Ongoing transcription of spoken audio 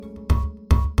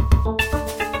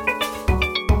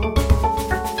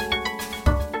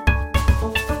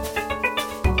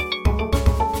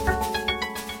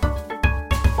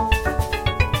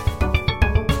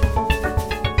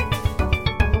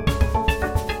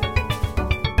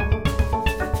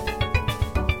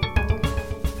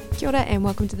Kia ora and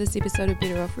welcome to this episode of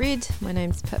Better Off Read. My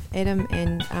name's Pip Adam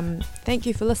and thank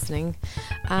you for listening.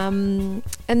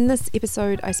 In this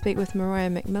episode I speak with Maria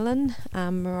McMillan.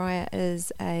 Maria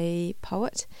is a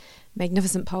poet,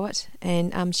 magnificent poet,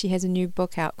 and she has a new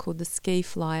book out called The Ski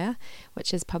Flyer,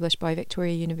 which is published by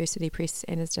Victoria University Press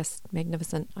and is just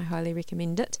magnificent. I highly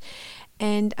recommend it.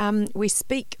 And we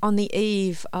speak on the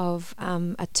eve of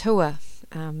a tour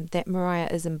that Maria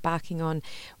is embarking on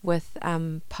with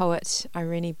poet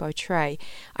Irene Beautray.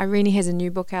 Irene has a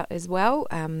new book out as well.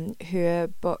 Her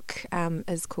book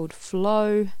is called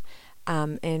Flow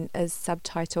and is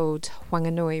subtitled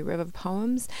Whanganui River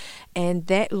Poems, and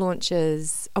that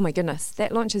launches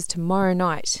tomorrow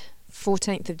night,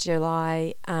 14th of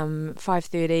July,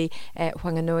 5:30 at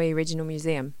Whanganui Regional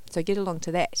Museum. So get along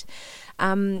to that.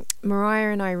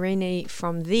 Maria and Irene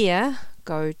from there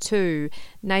go to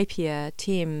Napier,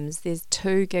 Thames. There's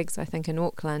 2 gigs, I think, in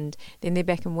Auckland. Then they're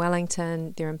back in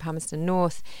Wellington, they're in Palmerston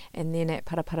North, and then at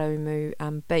Paraparaumu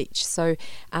Beach. So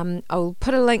I'll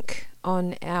put a link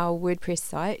on our WordPress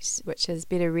site, which is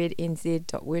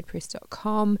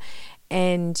betterreadnz.wordpress.com,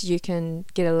 and you can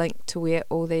get a link to where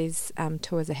all these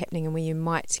tours are happening and where you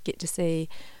might get to see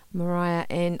Maria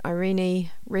and Irene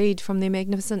read from their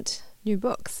magnificent new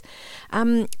books.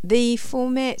 The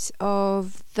format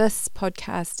of this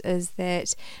podcast is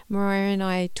that Maria and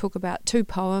I talk about 2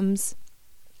 poems.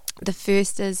 The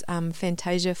first is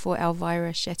Phantasia for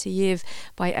Elvira Shatayev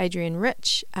by Adrienne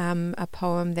Rich, a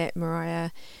poem that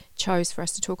Maria chose for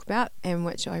us to talk about and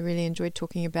which I really enjoyed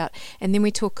talking about. And then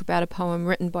we talk about a poem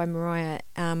written by Maria,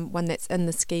 one that's in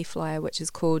the Ski Flyer, which is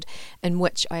called In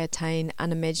Which I Attain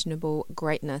Unimaginable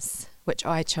Greatness, which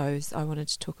I chose. I wanted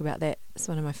to talk about that. It's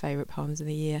one of my favourite poems of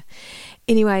the year.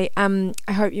 Anyway, I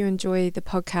hope you enjoy the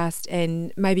podcast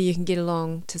and maybe you can get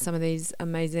along to some of these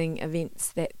amazing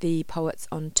events that the Poets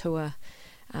on Tour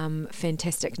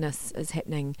fantasticness is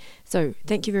happening. So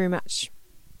thank you very much.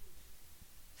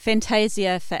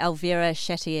 Phantasia for Elvira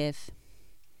Shatayev.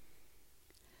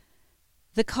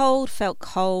 The cold felt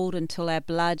cold until our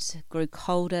blood grew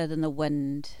colder than the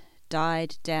wind,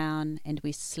 died down and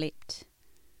we slept.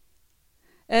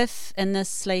 If in this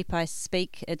sleep I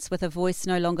speak, it's with a voice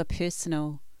no longer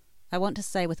personal. I want to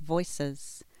say with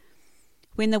voices.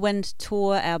 When the wind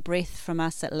tore our breath from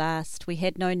us at last, we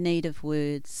had no need of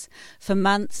words. For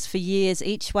months, for years,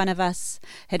 each one of us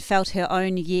had felt her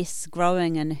own yes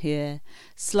growing in her,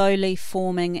 slowly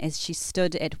forming as she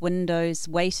stood at windows,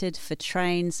 waited for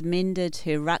trains, mended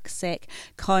her rucksack,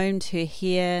 combed her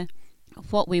hair.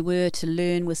 What we were to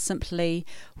learn was simply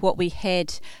what we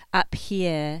had up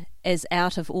here, as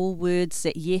out of all words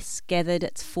that yes gathered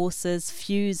its forces,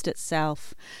 fused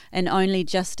itself, and only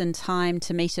just in time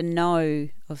to meet a no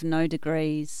of no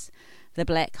degrees, the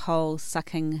black hole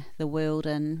sucking the world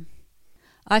in.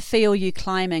 I feel you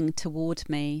climbing toward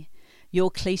me, your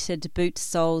cleated boot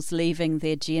soles leaving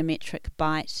their geometric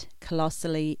bite,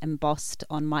 colossally embossed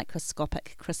on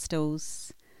microscopic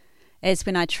crystals. As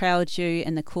when I trailed you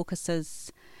in the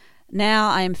Caucasus, now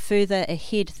I am further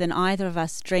ahead than either of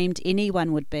us dreamed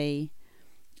anyone would be.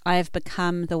 I have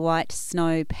become the white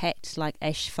snow packed like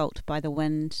asphalt by the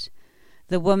wind,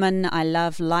 the woman I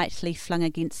love lightly flung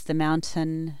against the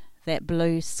mountain, that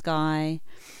blue sky,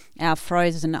 our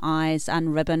frozen eyes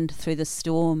unribboned through the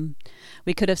storm.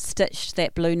 We could have stitched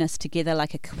that blueness together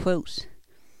like a quilt.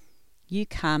 You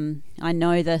come, I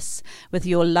know this, with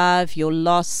your love, your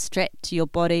loss strapped to your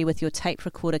body with your tape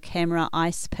recorder camera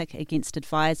ice pick against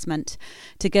advisement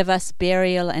to give us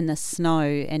burial in the snow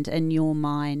and in your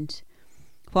mind.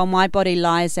 While my body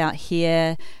lies out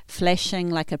here, flashing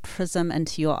like a prism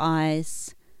into your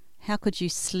eyes. How could you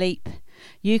sleep?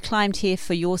 You climbed here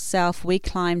for yourself, we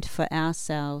climbed for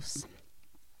ourselves.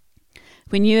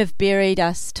 When you have buried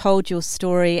us, told your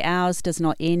story, ours does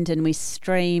not end, and we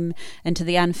stream into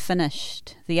the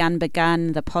unfinished, the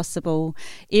unbegun, the possible.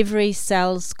 Every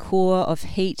cell's core of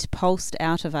heat pulsed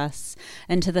out of us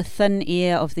into the thin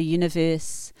air of the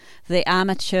universe, the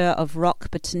armature of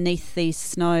rock beneath these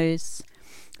snows.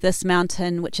 This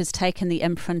mountain which has taken the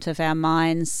imprint of our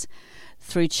minds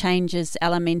through changes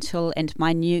elemental and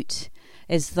minute,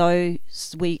 as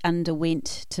those we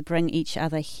underwent to bring each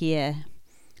other here.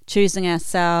 Choosing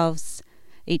ourselves,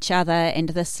 each other, and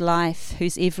this life,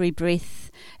 whose every breath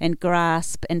and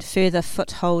grasp and further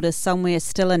foothold is somewhere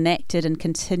still enacted and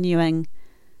continuing.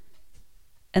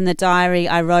 In the diary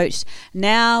I wrote,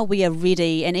 now we are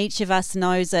ready, and each of us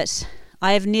knows it.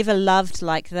 I have never loved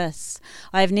like this.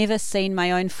 I have never seen my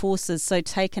own forces so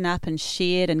taken up and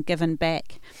shared and given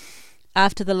back.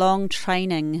 After the long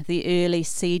training, the early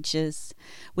sieges,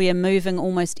 we are moving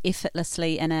almost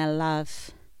effortlessly in our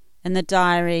love. In the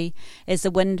diary, as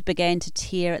the wind began to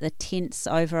tear at the tents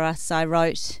over us, I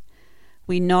wrote,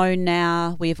 "We know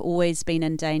now we have always been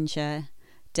in danger,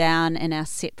 down in our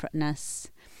separateness,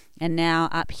 and now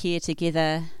up here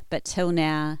together, but till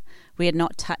now we had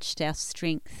not touched our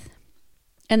strength."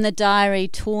 In the diary,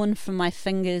 torn from my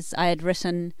fingers, I had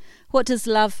written, "What does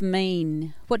love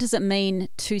mean? What does it mean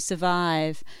to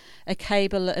survive? A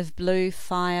cable of blue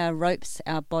fire ropes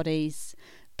our bodies,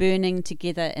 burning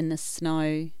together in the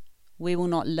snow. We will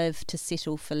not live to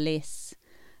settle for less.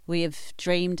 We have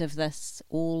dreamed of this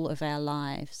all of our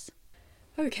lives."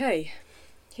 Okay,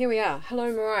 here we are. Hello,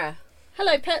 Maria.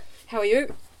 Hello, Pip. How are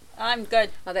you? I'm good.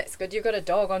 Oh, that's good. You've got a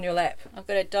dog on your lap. I've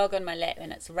got a dog on my lap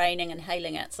and it's raining and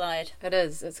hailing outside. It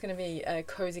is. It's going to be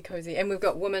cozy. And we've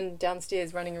got women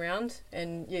downstairs running around.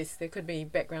 And yes, there could be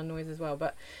background noise as well.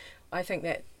 But I think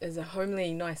that is a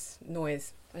homely, nice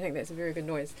noise. I think that's a very good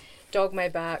noise. Dog may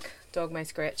bark, dog may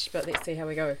scratch, but let's see how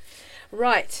we go.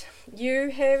 Right. We're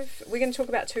going to talk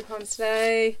about 2 poems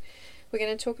today. We're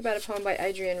going to talk about a poem by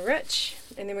Adrienne Rich.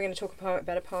 And then we're going to talk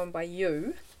about a poem by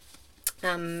you.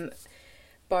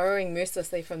 Borrowing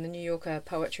mercilessly from the New Yorker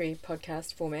poetry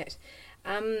podcast format.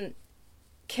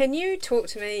 Can you talk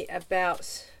to me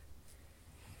about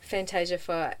Phantasia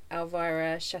for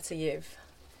Elvira Shatayev?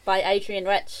 By Adrienne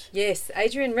Rich. Yes,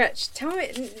 Adrienne Rich.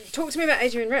 Talk to me about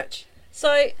Adrienne Rich.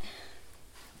 So,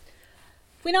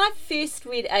 when I first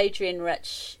read Adrienne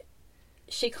Rich,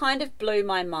 she kind of blew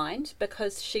my mind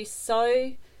because she's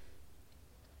so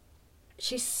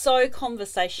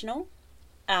conversational.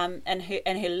 And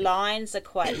her lines are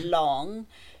quite long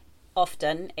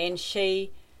often, and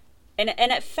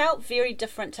it felt very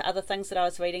different to other things that I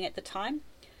was reading at the time.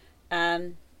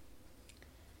 And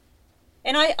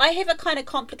I have a kind of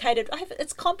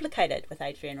it's complicated with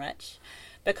Adrienne Rich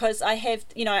because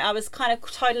I was kind of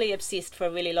totally obsessed for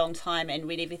a really long time and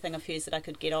read everything of hers that I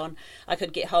could get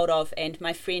hold of, and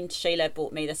my friend Sheila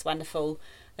bought me this wonderful,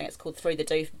 I think it's called Through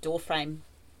the Door Frame,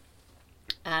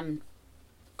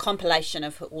 compilation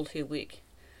of all her work,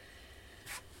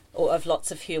 or of lots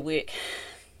of her work,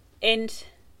 and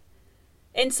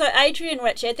so Adrienne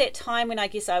Rich, at that time when I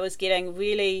guess I was getting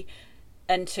really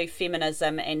into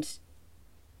feminism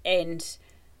and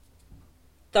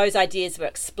those ideas were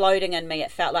exploding in me,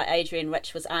 it felt like Adrienne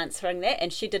Rich was answering that,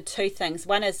 and she did 2 things.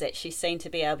 One is that she seemed to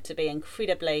be able to be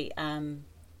incredibly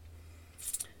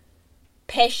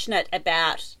passionate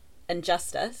about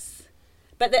injustice,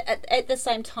 but at the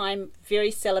same time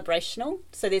very celebrational.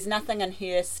 So there's nothing in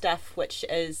her stuff which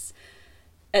it's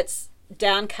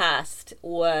downcast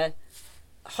or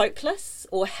hopeless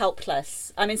or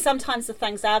helpless. I mean, sometimes the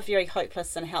things are very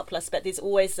hopeless and helpless, but there's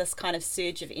always this kind of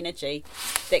surge of energy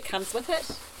that comes with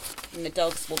it. And the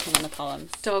dog's walking in the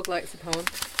poems. Dog likes the poem.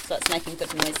 So it's making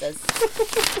good noises.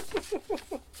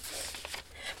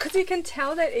 Because you can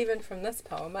tell that even from this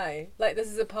poem, eh? Like, this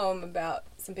is a poem about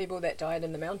some people that died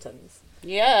in the mountains.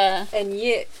 Yeah. And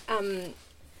yet,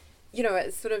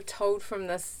 it's sort of told from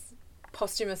this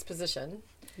posthumous position.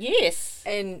 Yes.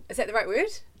 And is that the right word?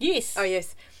 Yes. Oh,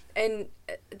 yes. And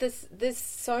there's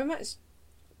so much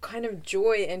kind of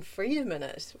joy and freedom in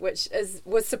it, which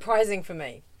was surprising for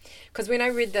me. Because when I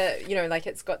read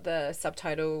it's got the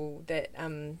subtitle that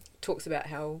talks about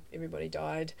how everybody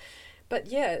died. But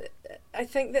yeah, I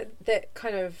think that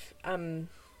kind of,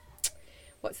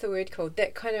 what's the word called?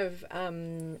 That kind of, I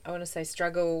want to say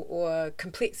struggle or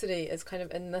complexity is kind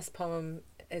of in this poem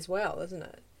as well, isn't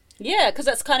it? Yeah, because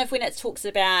it's kind of when it talks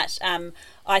about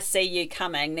I see you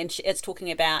coming, then it's talking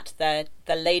about the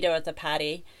leader of the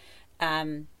party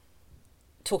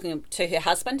talking to her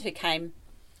husband who came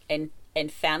and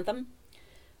found them,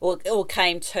 or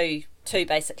came to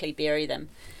basically bury them.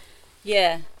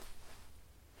 Yeah.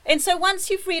 And so once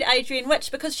you've read Adrienne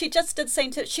Rich, because she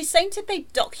seemed to be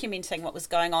documenting what was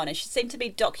going on, and she seemed to be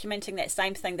documenting that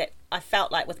same thing that I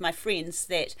felt like with my friends,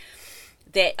 that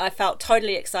I felt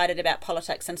totally excited about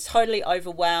politics and totally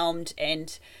overwhelmed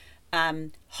and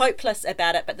hopeless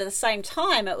about it, but at the same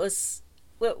time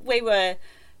we were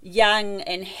young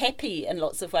and happy in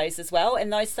lots of ways as well,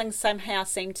 and those things somehow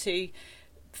seemed to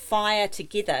fire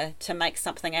together to make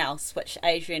something else, which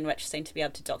Adrienne Rich seemed to be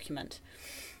able to document.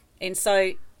 And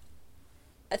so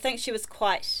I think she was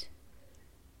quite,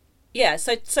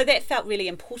 so that felt really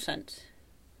important.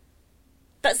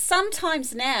 But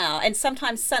sometimes now, and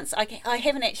sometimes since, I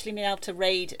haven't actually been able to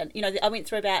read. I went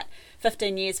through about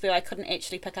 15 years where I couldn't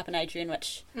actually pick up an Adrienne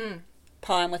Rich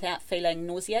poem without feeling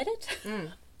nauseated.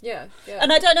 Yeah.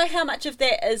 And I don't know how much of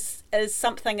that is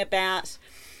something about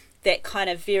that kind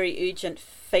of very urgent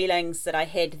feelings that I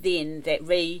had then that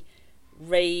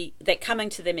that coming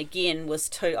to them again was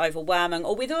too overwhelming,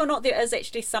 or whether or not there is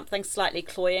actually something slightly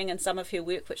cloying in some of her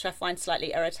work, which I find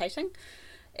slightly irritating.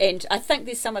 And I think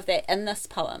there's some of that in this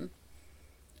poem.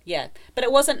 Yeah, but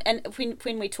it wasn't, and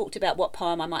when we talked about what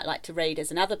poem I might like to read as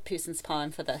another person's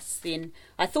poem for this, then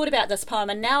I thought about this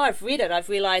poem, and now I've read it, I've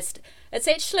realised it's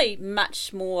actually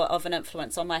much more of an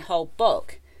influence on my whole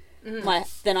book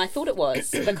than I thought it was,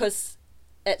 because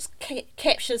it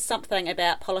captures something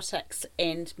about politics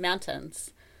and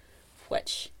mountains,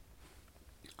 which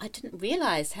I didn't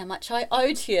realise how much I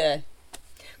owed her.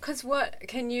 Because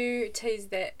can you tease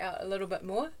that out a little bit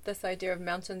more, this idea of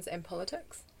mountains and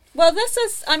politics? Well, this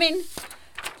has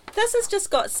just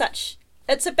got such...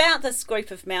 It's about this group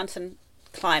of mountain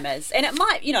climbers, and it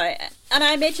might, and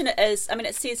I imagine it is... I mean,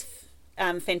 it says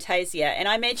Phantasia, and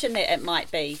I imagine that it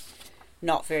might be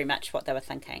not very much what they were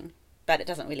thinking, but it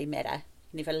doesn't really matter.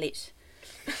 Never let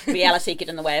reality get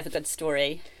in the way of a good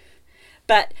story.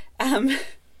 But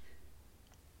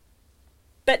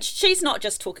she's not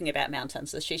just talking about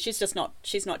mountains, is she? She's not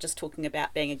just talking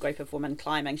about being a group of women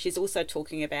climbing. She's also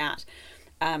talking about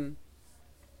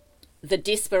the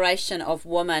desperation of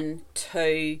women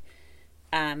to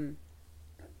have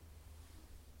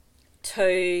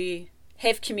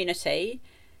community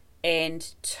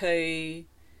and to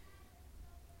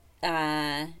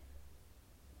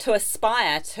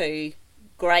aspire to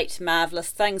great,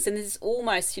 marvellous things. And there's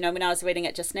almost, when I was reading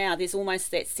it just now, there's almost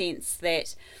that sense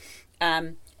that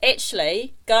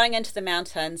actually going into the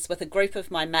mountains with a group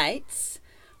of my mates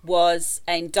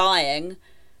and dying,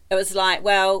 it was like,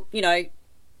 well,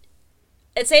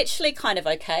 it's actually kind of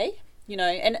okay,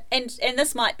 and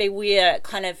this might be where it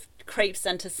kind of creeps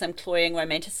into some cloying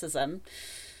romanticism,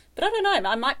 but I don't know,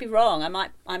 I might be wrong.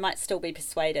 I might still be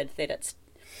persuaded that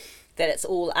it's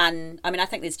all I mean, I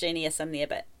think there's genius in there,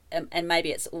 but and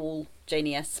maybe it's all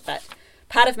genius, but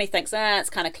part of me thinks, it's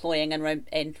kind of cloying and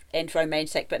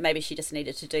romantic, but maybe she just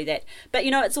needed to do that. But,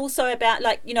 it's also about,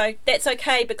 that's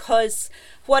okay, because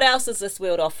what else is this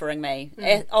world offering me?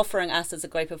 Offering us as a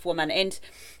group of women. And,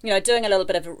 doing a little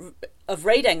bit of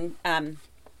reading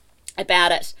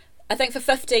about it, I think for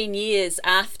 15 years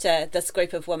after this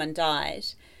group of women died,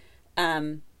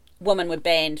 women were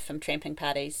banned from tramping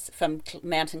parties, from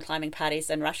mountain climbing parties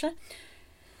in Russia.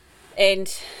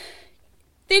 And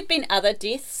there'd been other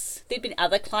deaths. There'd been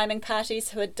other climbing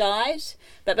parties who had died,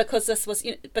 but because this was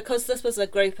a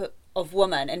group of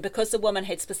women, and because the women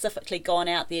had specifically gone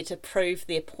out there to prove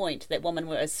their point that women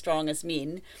were as strong as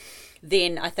men,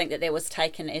 then I think that was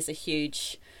taken as a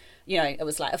huge, it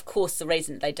was like, of course, the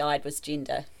reason they died was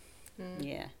gender.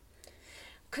 Yeah.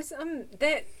 Because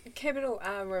that capital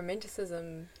R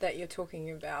romanticism that you're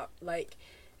talking about, like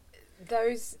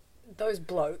those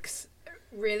blokes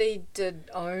really did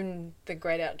own the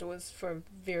great outdoors for a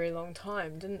very long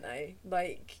time, didn't they?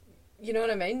 Like, you know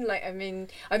what I mean? Like, I mean,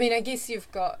 I guess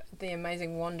you've got The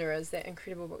Amazing Wanderers, that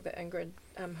incredible book that Ingrid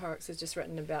Horrocks has just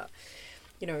written about,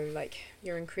 like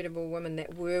your incredible women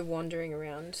that were wandering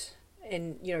around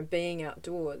and, being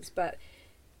outdoors. But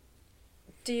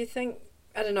do you think,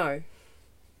 I don't know,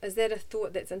 is that a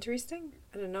thought that's interesting?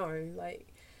 I don't know, like...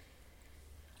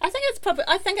 I think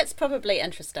it's probably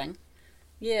interesting.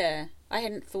 Yeah, I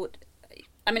hadn't thought...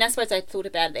 I mean, I suppose I thought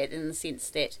about that in the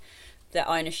sense that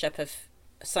the ownership of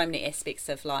so many aspects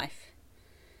of life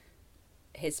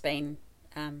has been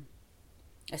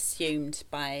assumed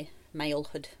by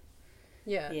malehood.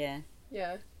 Yeah. Yeah.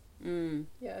 Yeah.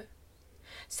 Yeah.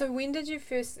 So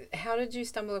how did you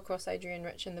stumble across Adrienne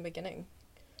Rich in the beginning?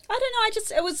 I don't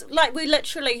know, it was like we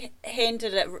literally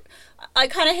handed it. I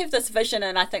kind of have this vision,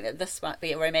 and I think that this might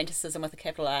be a romanticism with a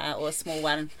capital R or a small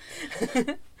one.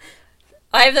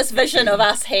 I have this vision of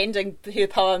us handing her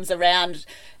poems around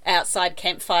outside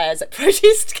campfires at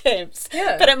protest camps.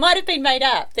 Yeah. But it might have been made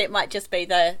up. That might just be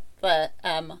I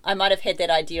might have had that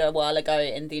idea a while ago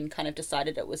and then kind of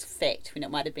decided it was fact when it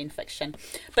might have been fiction.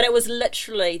 But it was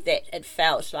literally that it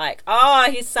felt like,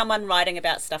 here's someone writing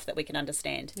about stuff that we can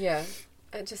understand. Yeah.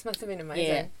 It just must have been amazing.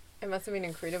 Yeah. It must have been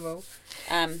incredible.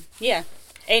 Yeah.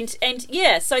 And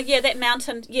yeah, so yeah, that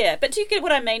mountain, yeah. But do you get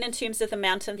what I mean in terms of the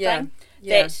mountain thing?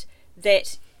 Yeah.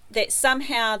 That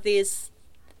somehow there's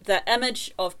the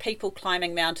image of people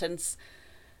climbing mountains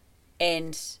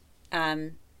and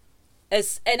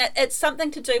it's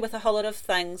something to do with a whole lot of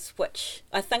things which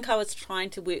I think I was trying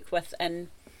to work with in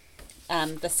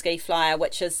the Ski Flyer,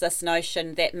 which is this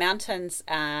notion that mountains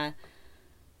are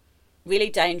really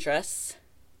dangerous,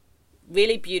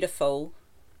 really beautiful,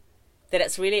 that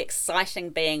it's really exciting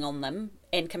being on them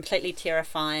and completely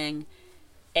terrifying,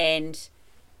 and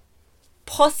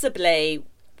possibly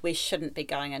we shouldn't be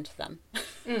going into them.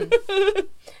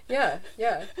 Yeah.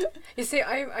 You see,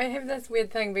 I have this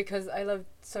weird thing because I lived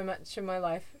so much of my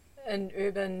life in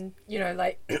urban,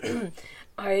 like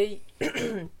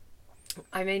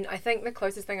I mean, I think the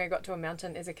closest thing I got to a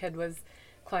mountain as a kid was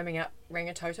climbing up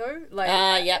Rangitoto.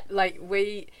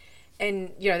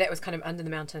 And, that was kind of under the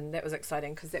mountain. That was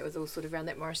exciting because that was all sort of around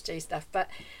that Morris G stuff. But,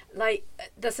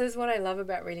 this is what I love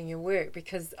about reading your work,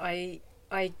 because I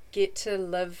get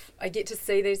to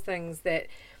see these things that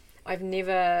they've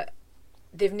never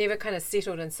kind of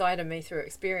settled inside of me through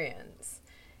experience.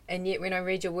 And yet when I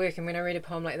read your work and when I read a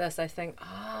poem like this, I think,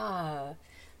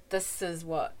 this is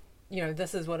what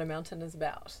a mountain is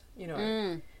about,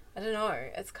 I don't know.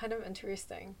 It's kind of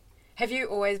interesting. Have you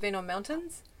always been on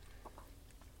mountains?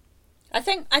 I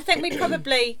think we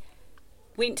probably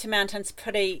went to mountains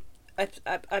pretty. I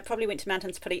probably went to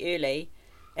mountains pretty early,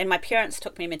 and my parents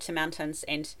took me to mountains,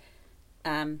 and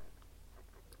my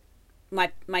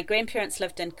grandparents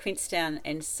lived in Queenstown,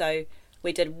 and so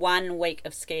we did 1 week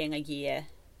of skiing a year,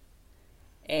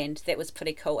 and that was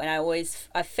pretty cool. And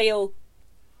I feel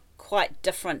quite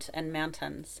different in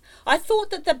mountains. I thought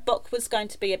that the book was going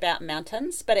to be about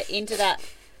mountains, but it ended up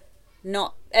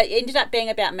not. It ended up being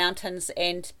about mountains,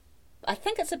 and I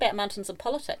think it's about mountains and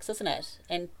politics, isn't it?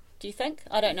 And do you think?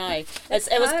 I don't know.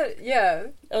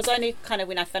 It was only kind of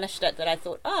when I finished it that I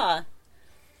thought,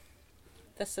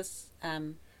 this is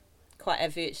quite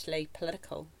overtly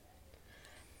political.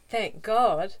 Thank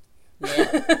God.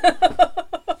 Yeah.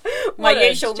 my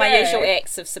usual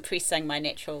acts of suppressing my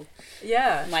natural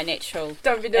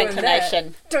Don't be doing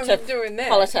inclination that. Don't be doing that.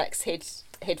 Politics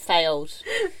had failed.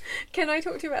 Can I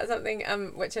talk to you about something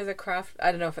which is a craft?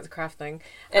 I don't know if it's a craft thing.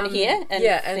 Phantasia? In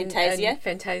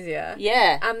Phantasia.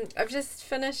 Yeah. I've just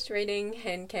finished reading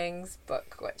Han Kang's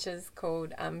book, which is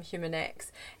called Human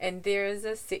Acts, and there is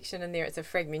a section in there. It's a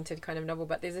fragmented kind of novel,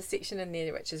 but there's a section in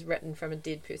there which is written from a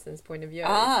dead person's point of view.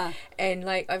 And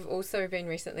I've also been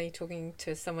recently talking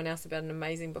to someone else about an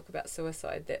amazing book about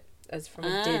suicide that is from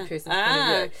a dead person's point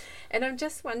of view, and I'm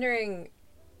just wondering,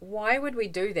 why would we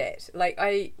do that?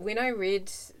 When I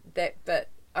read that bit,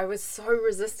 I was so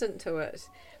resistant to it.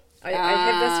 I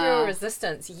have this real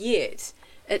resistance, yet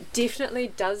it definitely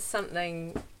does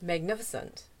something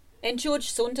magnificent. And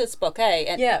George Saunders' book,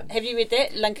 And have you read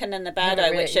that, Lincoln in the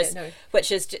Bardo, which is,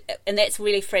 and that's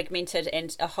really fragmented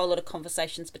and a whole lot of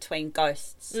conversations between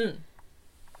ghosts.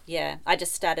 Yeah, I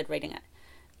just started reading it,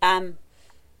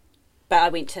 but I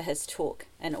went to his talk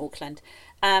in Auckland.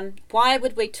 Why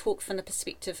would we talk from the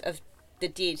perspective of the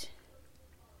dead?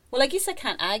 Well, I guess I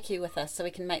can't argue with us, so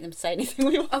we can make them say anything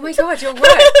we want. Oh my God, you're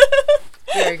right.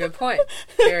 Very good point.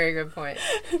 Very good point.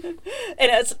 And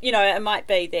it's, it might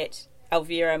be that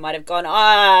Elvira might have gone,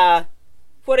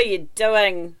 what are you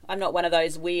doing? I'm not one of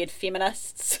those weird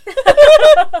feminists.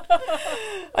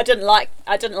 I didn't like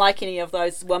any of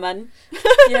those women.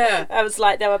 Yeah. I was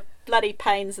like, they were bloody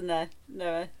pains and they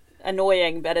were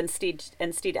annoying, but instead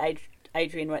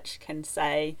Adrienne Rich can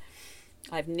say,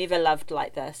 I've never loved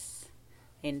like this,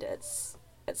 and it's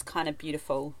kind of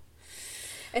beautiful.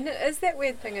 And it is that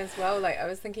weird thing as well. I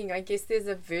was thinking, I guess there's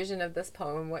a version of this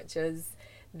poem which is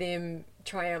them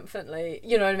triumphantly,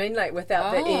 you know what I mean,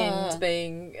 without the end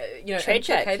being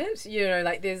tragic.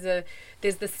 Implicated.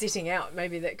 There's the setting out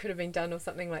maybe that could have been done or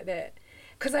something like that.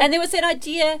 And there was that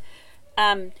idea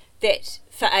that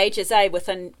for ages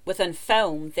within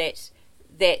film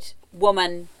that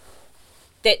woman,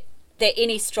 that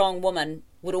any strong woman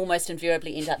would almost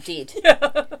invariably end up dead.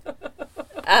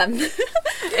 And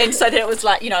so that it was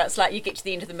it's like you get to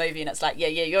the end of the movie and it's like,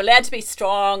 you're allowed to be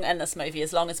strong in this movie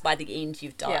as long as by the end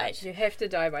you've died. Yeah, you have to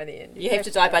die by the end. You have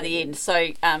to die by the end.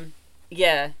 So,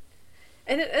 yeah.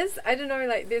 And it is, I don't know,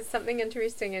 there's something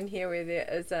interesting in here where there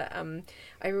is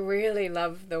I really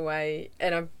love the way,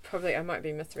 and I might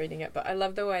be misreading it, but I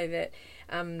love the way that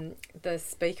the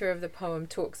speaker of the poem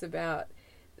talks about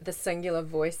the singular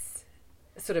voice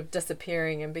sort of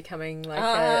disappearing and becoming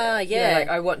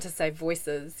I want to say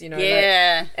voices,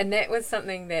 and that was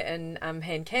something that in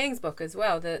Han Kang's book as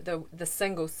well, the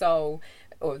single soul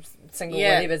or single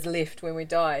whatever's left when we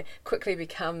die quickly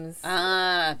becomes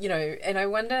and I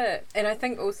wonder, and I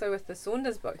think also with the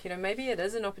Saunders book, maybe it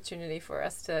is an opportunity for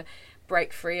us to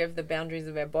break free of the boundaries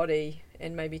of our body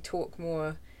and maybe talk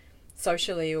more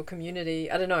socially or community.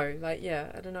 I don't know,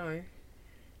 I don't know.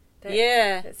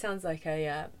 That sounds like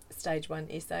a stage 1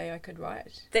 essay I could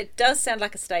write. That does sound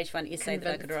like a stage 1 essay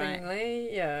that I could write.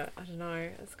 Convincingly, yeah, I don't know,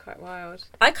 it's quite wild.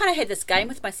 I kind of had this game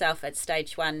with myself at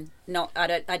stage 1.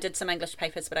 I did some English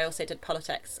papers, but I also did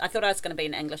politics. I thought I was going to be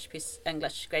an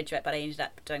English graduate, but I ended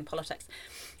up doing politics.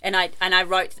 And I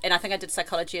wrote, and I think I did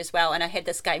psychology as well, and I had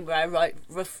this game where I wrote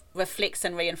reflects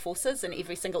and reinforces in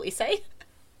every single essay.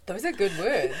 Those are good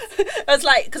words. It was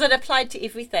like, because it applied to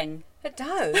everything. It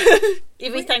does.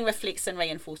 Everything reflects and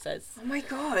reinforces. Oh my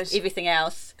god. Everything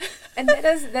else. And that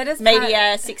is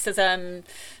media, sexism,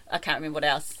 I can't remember what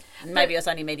else. Maybe it was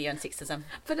only media and sexism.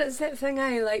 But it's that thing,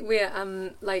 like where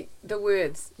like the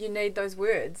words, you need those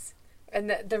words. And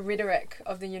the rhetoric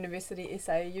of the university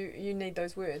essay, you need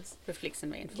those words. Reflects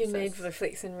and reinforces. You need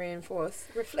reflects and reinforce.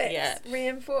 Reflects,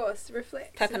 reinforce,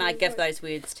 reflects. Pip and I give those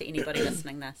words to anybody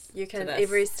listening this. You can,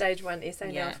 every stage 1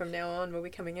 essay now from now on will be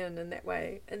coming in that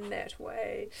way.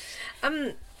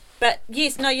 But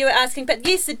yes, no, you were asking, but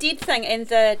yes, the dead thing and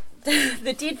the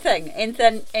dead thing and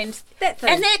that thing.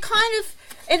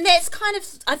 And that's kind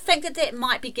of, I think that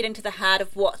might be getting to the heart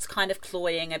of what's kind of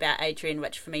cloying about Adrienne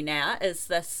Rich for me now, is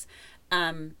this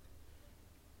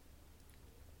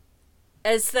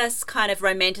kind of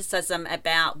romanticism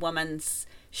about women's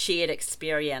shared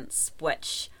experience,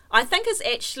 which I think is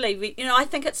actually, I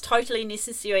think it's totally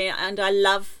necessary, and I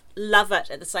love it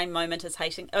at the same moment as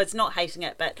hating. Oh, it's not hating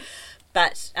it,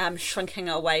 but shrinking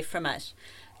away from it.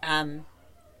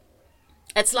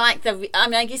 It's like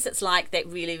I guess it's like that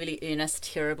really, really earnest,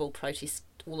 terrible protest,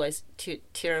 all those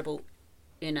terrible,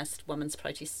 earnest women's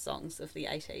protest songs of the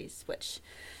 80s, which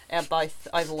are both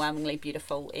overwhelmingly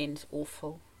beautiful and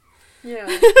awful.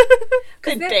 Yeah.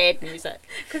 Good bad music.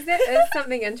 Because that is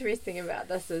something interesting about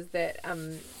this, is that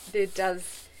there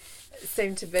does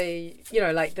seem to be,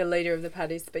 like the leader of the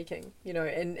party speaking,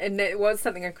 and that was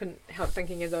something I couldn't help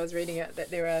thinking as I was reading it,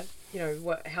 that there are,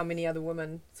 how many other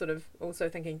women sort of also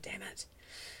thinking, damn it,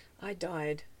 I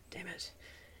died, damn it.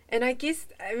 And I guess,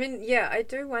 I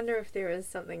do wonder if there is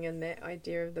something in that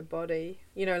idea of the body,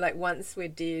 like once we're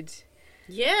dead,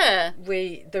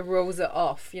 the rules are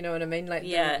off, you know what I mean? Like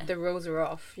the rules are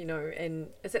off, and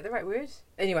is that the right word?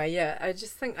 Anyway, I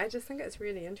just think it's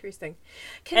really interesting.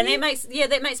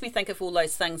 That makes me think of all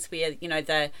those things where,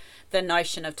 the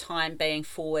notion of time being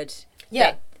forward,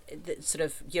 the sort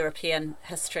of European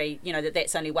history,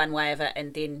 that's only one way of it,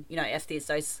 and then,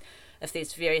 if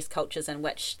there's various cultures in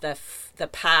which the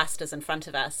past is in front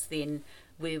of us, then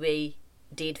we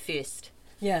dead first.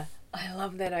 Yeah, I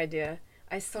love that idea.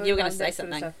 You were going to say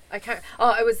something. I can't.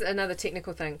 Oh, it was another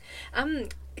technical thing.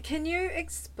 Can you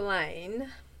explain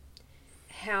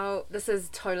how this is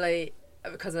totally,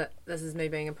 because this is me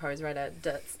being a prose writer,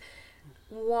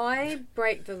 why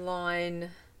break the line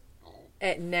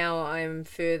at now I am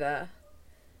further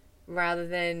rather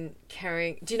than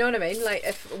carrying? Do you know what I mean? Like,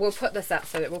 if we'll put this up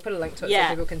so that we'll put a link to it so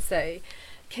people can see.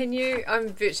 Can you? I'm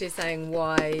virtually saying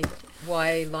why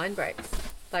line breaks.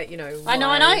 Like, why? I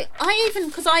know, and I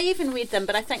even read them,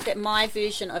 but I think that my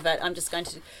version of it,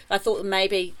 I thought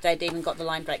maybe they'd even got the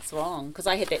line breaks wrong, because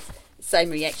I had that same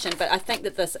reaction, but I think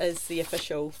that this is the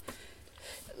official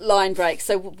line break.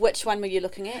 So which one were you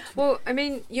looking at? Well,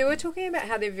 you were talking about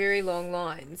how they're very long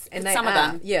lines, and some of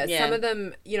them. Some of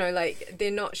them, like,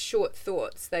 they're not short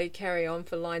thoughts, they carry on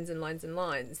for lines and lines and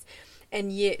lines,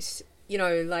 and yet,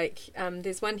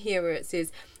 there's one here where it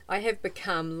says, I have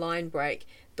become line break,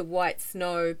 the white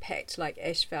snow packed like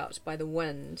asphalt by the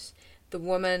wind. The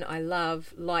woman I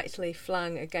love lightly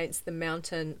flung against the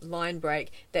mountain line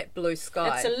break, that blue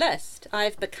sky. It's a list.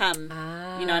 I've become.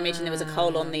 I mentioned there was a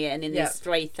colon there, and then there's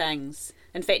 3 things.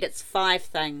 In fact, it's 5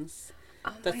 things.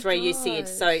 Oh, the 3 you said.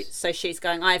 So she's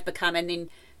going, I've become, and then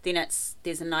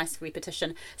there's a nice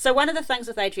repetition. So one of the things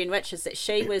with Adrienne Rich is that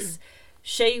she was.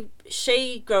 She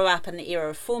grew up in the era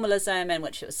of formalism, in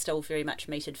which it was still very much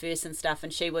metered verse and stuff,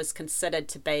 and she was considered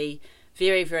to be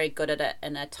very, very good at it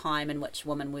in a time in which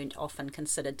women weren't often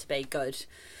considered to be good.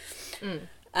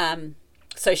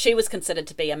 So she was considered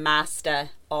to be a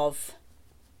master of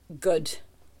good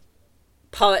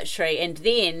poetry, and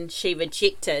then she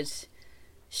rejected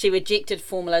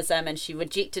formalism, and she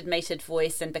rejected metered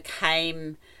voice, and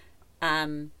became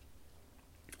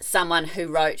someone who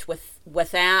wrote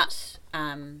without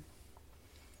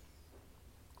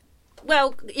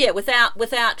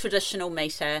traditional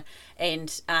metre,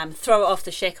 and throw off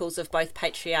the shackles of both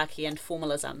patriarchy and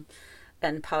formalism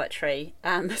in poetry.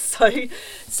 So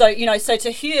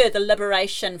to her, the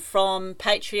liberation from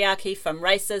patriarchy, from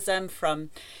racism, from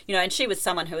and she was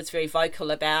someone who was very vocal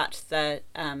about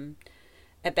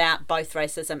about both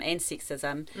racism and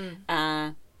sexism.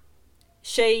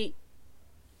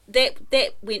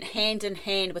 that went hand in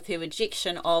hand with her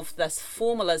rejection of this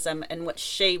formalism in which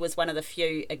she was one of the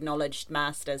few acknowledged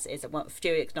masters,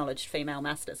 few acknowledged female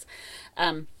masters.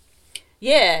 And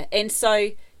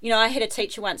so, I had a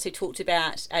teacher once who talked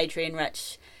about Adrienne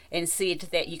Rich and said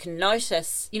that you can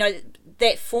notice,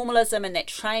 that formalism and that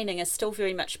training is still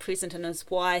very much present, and is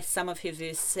why some of her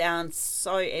verse sounds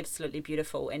so absolutely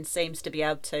beautiful and seems to be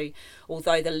able to,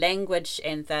 although the language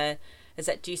and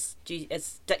is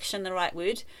diction the right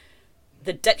word?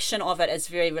 The diction of it is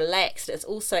very relaxed. It's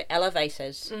also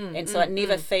elevated, and so it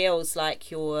never feels like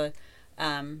you're.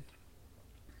 It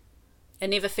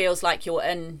never feels like you're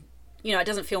in. It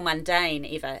doesn't feel mundane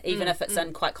ever, even if it's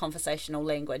in quite conversational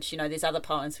language. There's other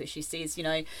poems where she says,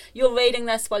 you're reading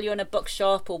this while you're in a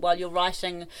bookshop, or while you're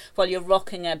writing, while you're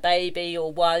rocking a baby,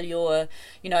 or while you're,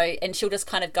 and she'll just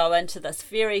kind of go into this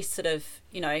very sort of,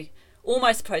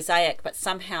 almost prosaic, but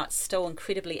somehow it's still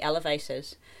incredibly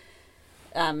elevated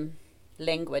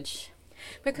language.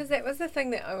 Because that was the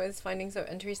thing that I was finding so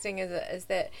interesting, is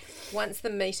that once the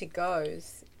meter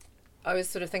goes, I was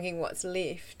sort of thinking what's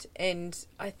left, and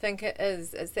I think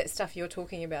it's that stuff you're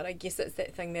talking about. I guess it's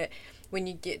that thing that when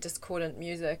you get discordant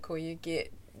music, or you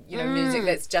get music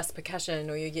that's just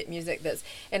percussion, or you get music that's,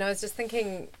 and I was just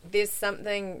thinking there's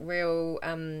something real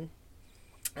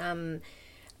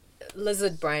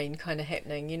lizard brain kind of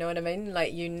happening, you know what I mean?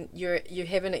 Like you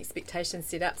have an expectation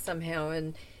set up somehow,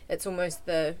 and it's almost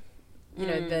the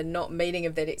the not meeting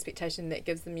of that expectation that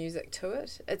gives the music to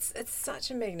it. It's such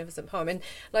a magnificent poem, and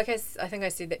like I think I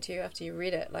said that to you after you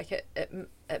read it. Like it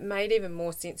made even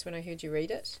more sense when I heard you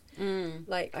read it.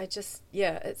 Like I just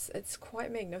it's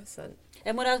quite magnificent.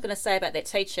 And what I was going to say about that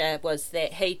teacher was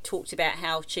that he talked about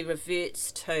how she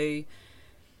reverts to.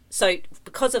 So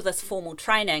because of this formal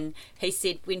training, he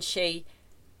said when she,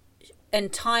 in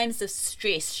times of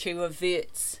stress, she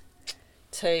reverts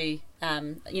to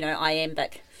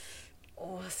iambic.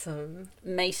 Awesome.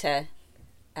 Meter,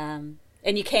 and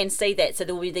you can see that. So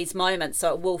there will be these moments.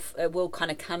 So it will kind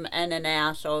of come in and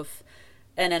out of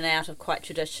quite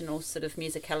traditional sort of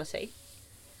musicality.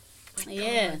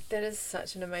 God, that is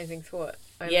such an amazing thought.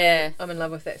 I'm in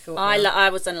love with that thought. I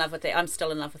was in love with that. I'm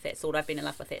still in love with that thought. I've been in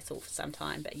love with that thought for some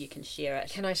time, but you can share it.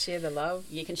 Can I share the love?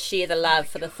 You can share the love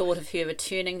for the thought of her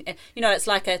returning. It's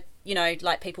like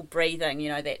like people breathing,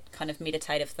 that kind of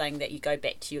meditative thing that you go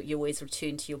back to. You always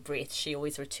return to your breath. She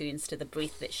always returns to the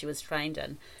breath that she was trained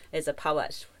in as a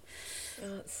poet.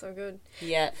 Oh, it's so good.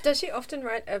 Yeah. Does she often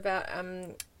write about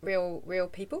real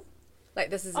people? Like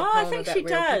this is a poem I think about she real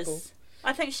does. people.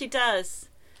 I think she does.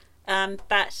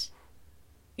 But,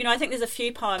 I think there's a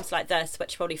few poems like this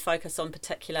which probably focus on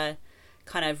particular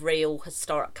kind of real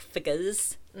historic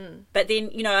figures. But then,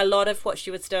 a lot of what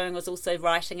she was doing was also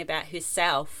writing about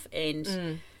herself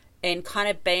and kind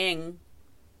of being,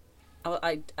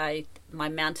 my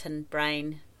mountain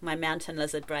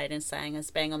lizard brain is saying,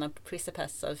 is being on the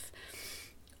precipice of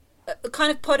kind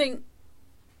of putting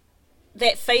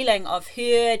that feeling of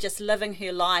her just living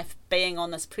her life, being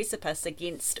on this precipice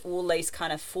against all these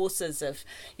kind of forces of,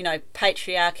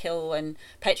 patriarchy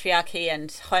and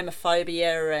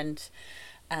homophobia and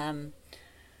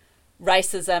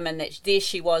racism, and that there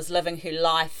she was living her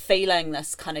life, feeling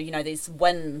this kind of, these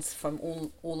winds from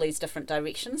all these different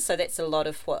directions. So that's a lot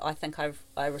of what I think I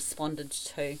responded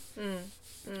to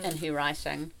in her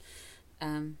writing.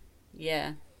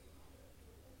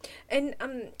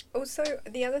 And also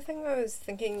the other thing I was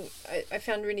thinking I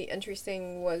found really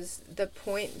interesting was the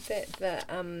point that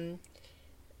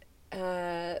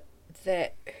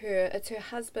it's her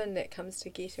husband that comes to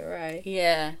get her, eh?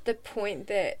 Yeah. The point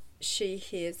that she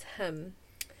hears him.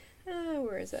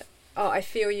 Where is it? Oh, I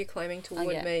feel you climbing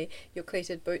toward me, your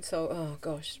cleated boot sole. Oh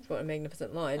gosh, what a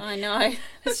magnificent line. I know.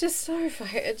 It's just so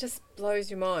fucking, it just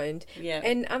blows your mind. Yeah.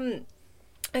 And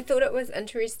I thought it was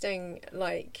interesting,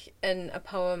 like, in a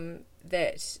poem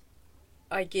that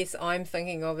I guess I'm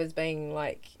thinking of as being,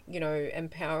 like,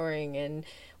 empowering and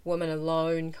woman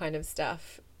alone kind of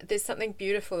stuff. There's something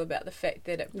beautiful about the fact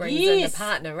that it brings in a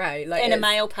partner, right? Like, and a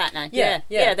male partner. Yeah,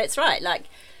 that's right.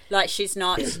 Like she's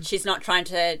not trying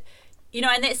to,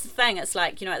 and that's the thing. It's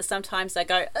like, sometimes they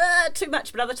go, too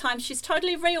much, but other times she's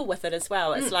totally real with it as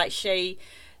well. It's like she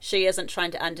isn't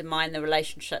trying to undermine the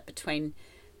relationship between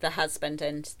the husband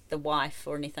and the wife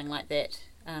or anything like that.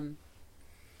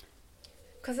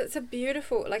 Because it's a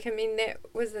beautiful, that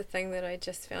was the thing that I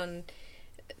just found,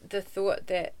 the thought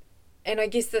that, and I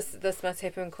guess this must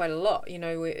happen quite a lot,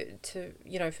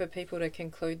 for people to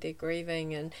conclude their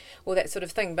grieving and all that sort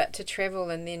of thing, but to travel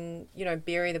and then,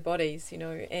 bury the bodies,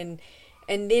 and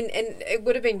it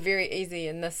would have been very easy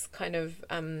in this kind of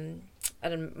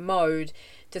mode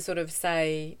to sort of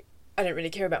say, I don't really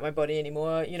care about my body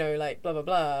anymore, like blah, blah,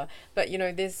 blah. But,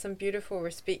 there's some beautiful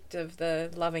respect of the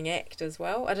loving act as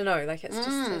well. I don't know, like it's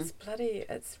just,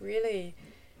 it's really,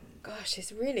 gosh,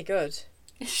 she's really good.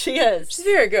 She is. She's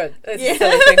very good. That's a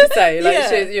silly thing to say. Like,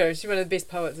 Yeah. she's one of the best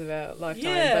poets of our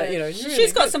lifetime. Yeah. But,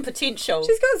 she's got some potential.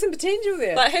 She's got some potential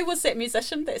there. Like, who was that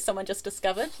musician that someone just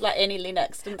discovered? Like Annie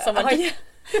Lennox. Did some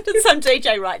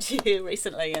DJ write to you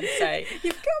recently and say,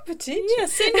 you've got potential. Yeah,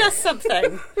 send us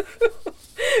something.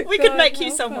 We could make you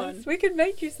someone. Us. We could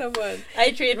make you someone.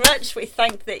 Adrienne Rich, we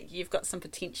think that you've got some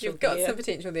potential. You've got some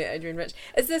potential there, Adrienne Rich.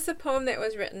 Is this a poem that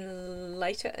was written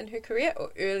later in her career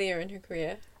or earlier in her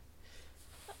career?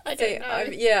 I don't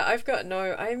know. I've got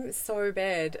no. I'm so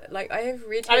bad. Like, I have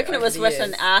read. I reckon it was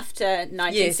written after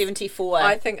 1974. Yes,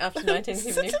 I think after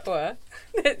 1974.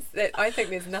 I think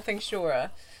there's nothing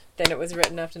surer than it was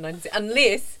written after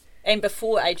 1974, and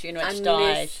before Adrienne Rich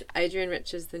died. Adrienne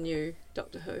Rich is the new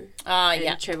Doctor Who.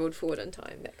 And travelled forward in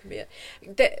time. That could be it.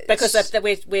 Because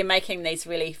we're making these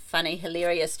really funny,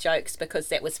 hilarious jokes because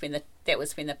that was when the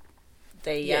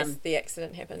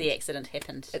accident happened. The accident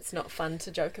happened. It's not fun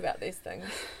to joke about these things.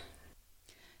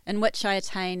 In which I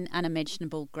attain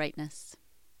unimaginable greatness.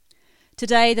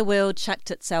 Today the world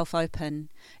chucked itself open,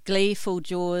 gleeful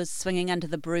jaws swinging under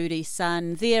the broody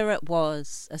sun. There it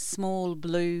was, a small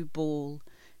blue ball,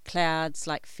 clouds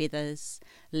like feathers,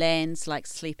 lands like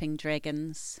sleeping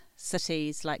dragons,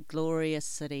 cities like glorious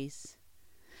cities.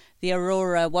 The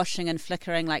aurora washing and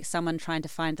flickering like someone trying to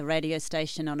find the radio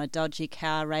station on a dodgy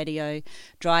car radio,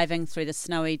 driving through the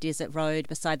snowy desert road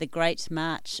beside the great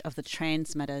march of the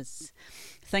transmitters.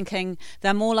 Thinking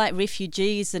they're more like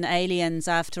refugees than aliens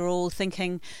after all,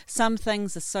 thinking some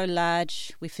things are so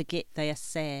large we forget they are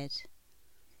sad.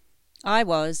 I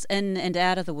was in and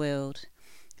out of the world,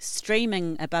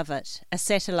 streaming above it, a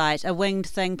satellite, a winged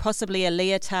thing, possibly a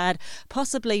leotard,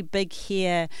 possibly big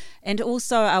hair, and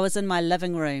also I was in my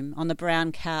living room on the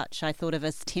brown couch I thought of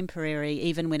as temporary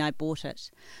even when I bought it,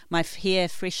 my hair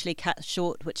freshly cut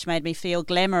short, which made me feel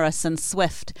glamorous and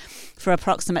swift for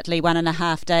approximately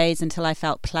 1.5 days until I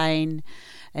felt plain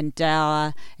and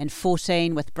dour and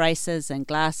 14 with braces and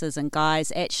glasses and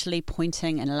guys actually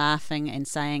pointing and laughing and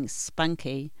saying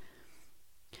spunky.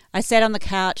 I sat on the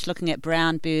couch looking at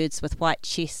brown birds with white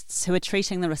chests who were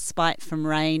treating the respite from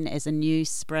rain as a new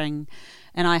spring,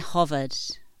 and I hovered.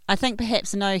 I think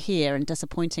perhaps no hair and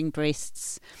disappointing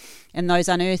breasts, in those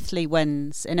unearthly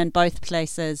winds, and in both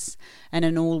places and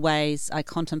in all ways I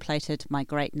contemplated my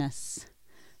greatness.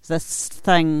 This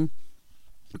thing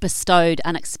bestowed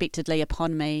unexpectedly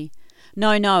upon me.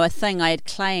 No, a thing I had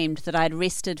claimed, that I had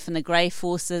wrested from the grey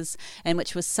forces and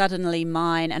which was suddenly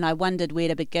mine, and I wondered where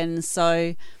to begin,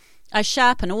 so I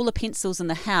sharpened all the pencils in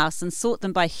the house and sort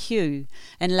them by hue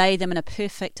and lay them in a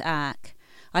perfect arc.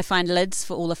 I find lids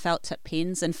for all the felt-tip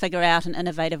pens and figure out an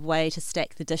innovative way to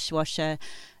stack the dishwasher.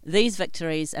 These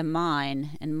victories are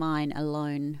mine and mine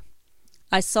alone.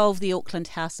 I solve the Auckland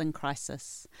housing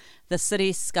crisis. The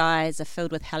city's skies are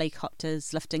filled with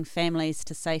helicopters lifting families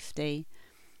to safety.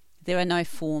 There are no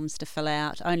forms to fill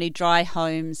out, only dry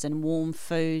homes and warm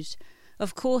food.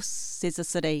 Of course, says the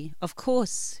city, of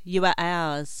course, you are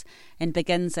ours, and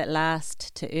begins at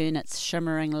last to earn its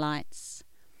shimmering lights.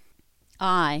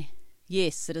 I,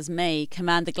 yes, it is me,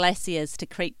 command the glaciers to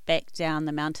creep back down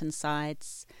the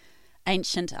mountainsides.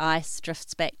 Ancient ice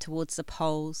drifts back towards the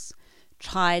poles.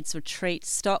 Tides retreat,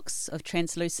 stocks of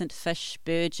translucent fish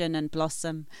burgeon and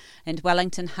blossom, and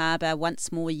Wellington Harbour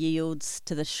once more yields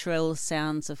to the shrill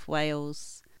sounds of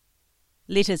whales.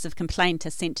 Letters of complaint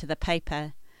are sent to the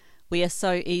paper. We are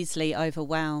so easily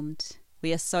overwhelmed.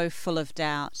 We are so full of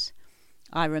doubt.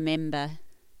 I remember.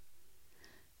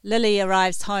 Lily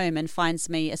arrives home and finds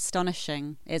me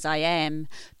astonishing, as I am,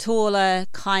 taller,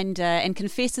 kinder, and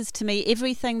confesses to me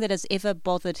everything that has ever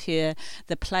bothered her,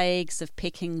 the plagues of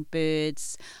pecking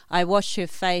birds. I wash her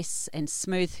face and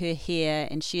smooth her hair,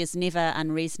 and she is never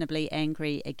unreasonably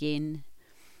angry again.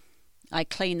 I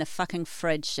clean the fucking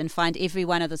fridge and find every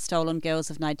one of the stolen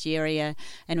girls of Nigeria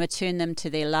and return them to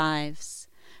their lives.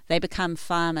 They become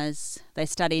farmers. They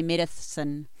study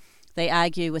medicine. They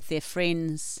argue with their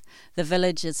friends. The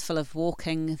village is full of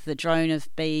walking, the drone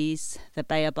of bees, the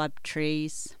baobab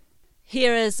trees.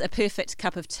 Here is a perfect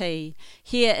cup of tea.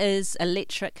 Here is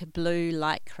electric blue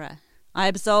lycra. I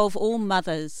absolve all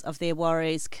mothers of their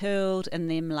worries curled in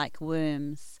them like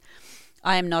worms.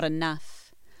 I am not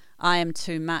enough. I am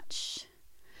too much.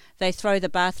 They throw the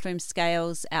bathroom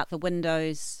scales out the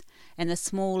windows, and the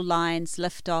small lines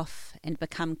lift off and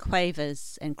become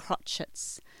quavers and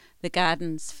crotchets. The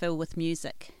gardens fill with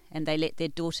music, and they let their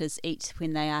daughters eat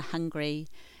when they are hungry,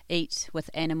 eat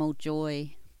with animal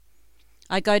joy.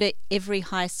 I go to every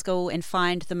high school and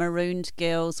find the marooned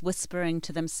girls whispering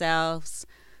to themselves,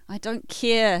 I don't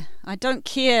care,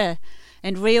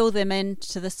 and reel them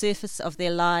into the surface of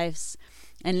their lives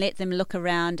and let them look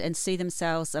around and see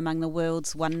themselves among the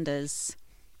world's wonders.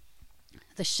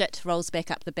 The shit rolls back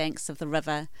up the banks of the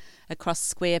river, across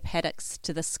square paddocks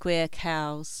to the square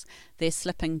cows, their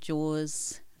slipping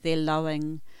jaws, their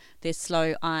lowing, their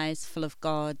slow eyes full of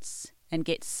gods, and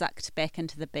gets sucked back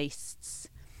into the beasts.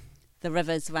 The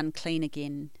rivers run clean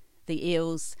again. The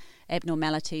eels'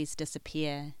 abnormalities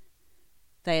disappear.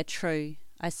 They are true.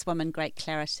 I swim in great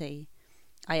clarity.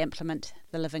 I implement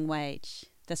the living wage.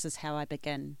 This is how I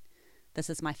begin.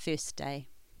 This is my first day.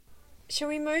 Shall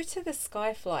we move to the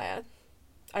Sky Flyer?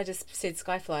 I just said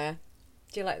Sky Flyer.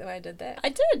 Do you like the way I did that? I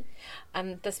did.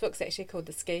 This book's actually called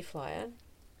The Ski Flyer.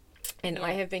 And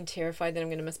I have been terrified that I'm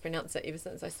going to mispronounce it ever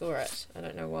since I saw it. I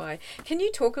don't know why. Can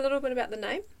you talk a little bit about the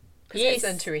name? Because yes. It's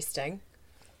interesting.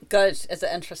 Good. Is it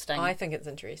interesting? I think it's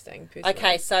interesting, personally.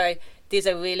 Okay, so there's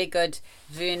a really good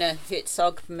Werner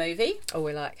Herzog movie. Oh,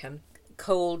 we like him.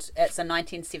 It's a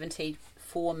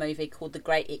 1974 movie called The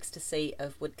Great Ecstasy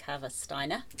of Woodcarver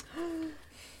Steiner.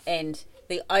 And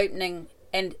the opening,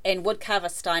 and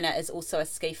Woodcarver Steiner is also a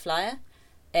ski flyer,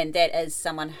 and that is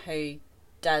someone who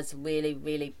does really,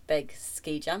 really big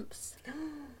ski jumps.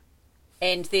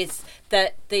 And there's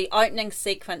the opening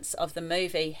sequence of the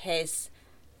movie has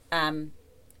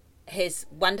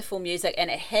wonderful music, and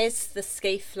it has the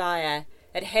ski flyer.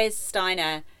 It has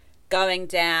Steiner going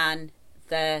down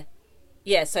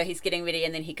so he's getting ready,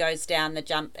 and then he goes down the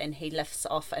jump and he lifts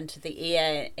off into the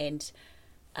air, and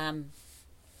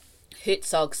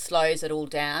Herzog slows it all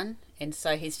down, and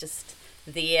so he's just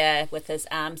there with his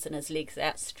arms and his legs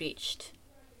outstretched.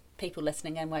 People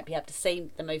listening in won't be able to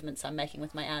see the movements I'm making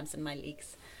with my arms and my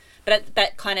legs, but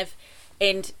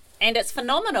and it's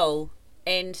phenomenal,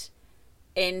 and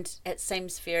it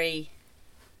seems very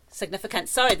significant.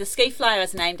 So the ski flyer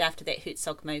is named after that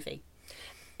Herzog movie.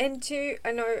 And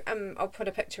I know I'll put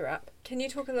a picture up. Can you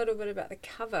talk a little bit about the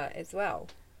cover as well?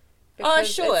 Because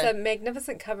sure. It's a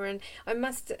magnificent cover, and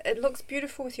it looks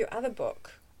beautiful with your other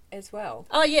book as well.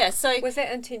 Oh yeah, so was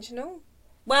that intentional?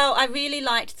 Well, I really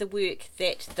liked the work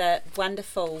that the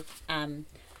wonderful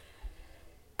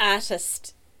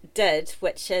artist did,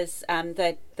 which is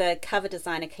the cover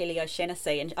designer Keely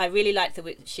O'Shaughnessy, and I really liked the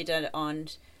work that she did on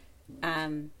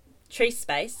Tree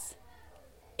Space,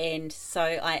 and so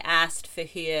I asked for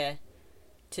her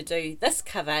to do this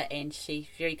cover, and she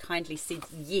very kindly said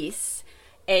yes.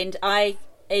 And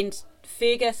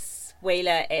Fergus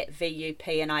Wheeler at VUP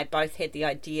and I both had the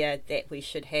idea that we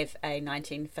should have a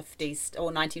 1950s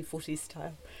or 1940s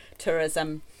style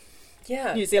tourism,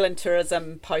 New Zealand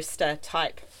tourism poster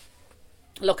type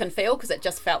look and feel, because it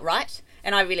just felt right,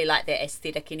 and I really like that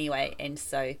aesthetic anyway. And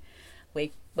so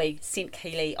we sent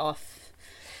Keely off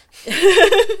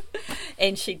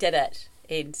and she did it.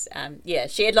 And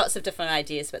she had lots of different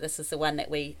ideas, but this is the one that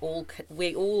we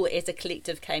all as a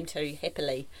collective came to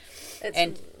happily.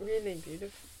 It's really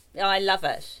beautiful. I love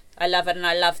it, and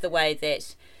I love the way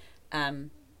that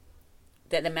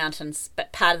that the mountains,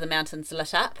 but part of the mountains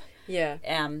lit up. Yeah.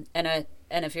 In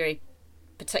a very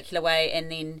particular way, and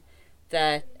then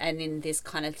there's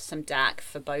kind of some dark,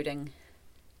 foreboding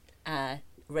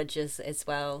ridges as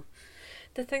well.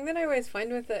 The thing that I always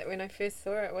find with it when I first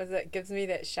saw it was it gives me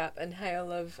that sharp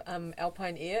inhale of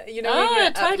alpine air. You know, when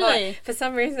you're totally. For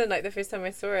some reason, like the first time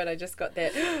I saw it, I just got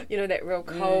that, that real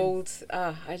cold.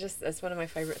 It's one of my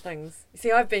favourite things. See,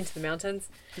 I've been to the mountains.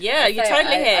 Yeah, you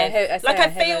totally have. I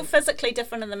feel physically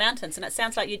different in the mountains, and it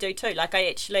sounds like you do too. Like I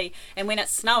actually, and when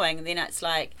it's snowing, then it's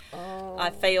like I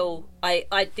feel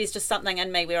there's just something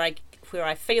in me where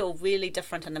I feel really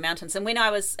different in the mountains. And when I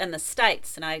was in the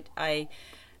States,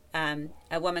 and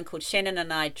a woman called Shannon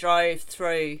and I drove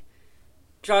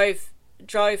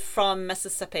from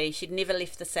Mississippi. She'd never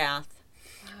left the South.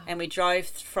 Wow. And we drove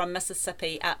from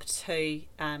Mississippi up to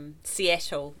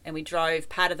Seattle, and we drove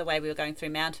part of the way we were going through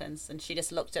mountains, and she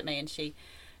just looked at me and she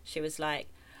was like,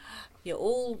 you're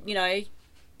all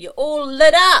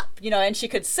lit up, and she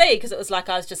could see, because it was like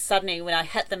I was just suddenly, when I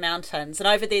hit the mountains, and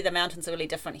over there the mountains are really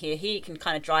different here you can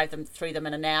kind of drive through them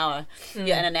in an hour.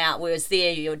 You're in and out, whereas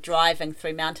there you're driving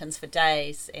through mountains for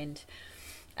days. And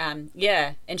and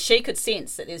she could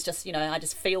sense that there's just, I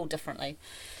just feel differently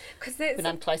when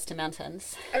I'm close to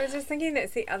mountains. I was just thinking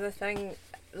that's the other thing.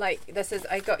 Like,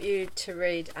 I got you to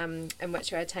read In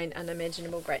Which You Attain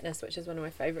Unimaginable Greatness, which is one of my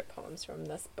favourite poems from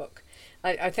this book.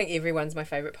 I think everyone's my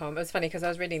favourite poem. It was funny because I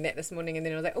was reading that this morning, and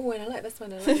then I was like, oh, and I like this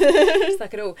one, I like it. Just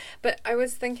like it all. But I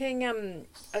was thinking, I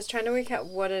was trying to work out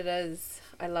what it is.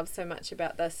 I love so much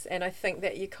about this, and I think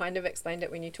that you kind of explained it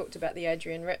when you talked about the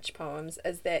Adrienne Rich poems,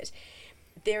 is that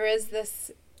there is this,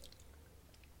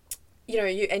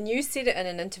 you said it in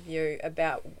an interview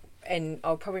about, and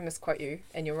I'll probably misquote you,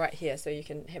 and you're right here, so you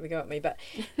can have a go at me, but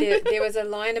there was a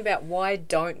line about why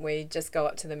don't we just go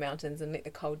up to the mountains and let the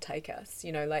cold take us,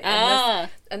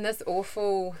 in this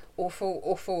awful,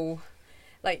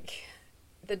 like,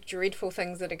 the dreadful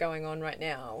things that are going on right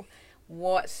now,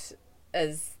 what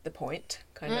is the point,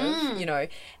 kind of,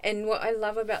 and what I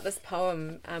love about this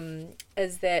poem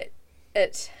is that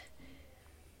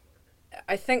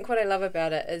I think what I love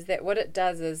about it is that what it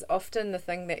does is often the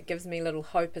thing that gives me little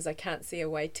hope is I can't see a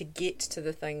way to get to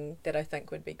the thing that I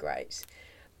think would be great.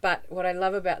 But what I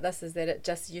love about this is that it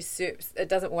just usurps, it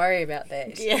doesn't worry about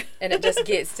that. Yeah. And it just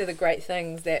gets to the great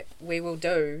things that we will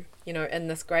do, in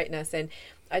this greatness. And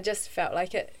I just felt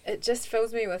like it just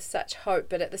fills me with such hope,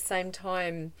 but at the same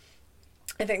time,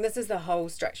 I think this is the whole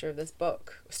structure of this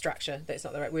book. Structure, that's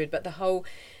not the right word, but the whole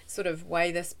sort of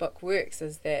way this book works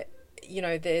is that,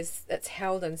 it's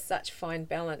held in such fine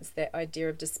balance, that idea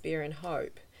of despair and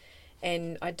hope.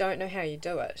 And I don't know how you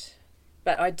do it,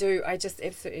 but I just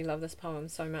absolutely love this poem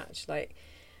so much. Like,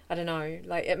 I don't know,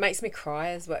 like, it makes me cry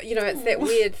as well. It's that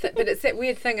weird but it's that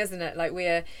weird thing, isn't it? Like,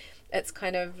 where it's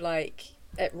kind of like,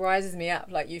 it rises me up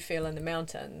like you feel in the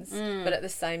mountains, but at the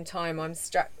same time I'm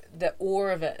struck, the awe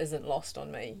of it isn't lost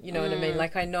on me, what I mean?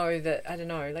 Like, I know that, I don't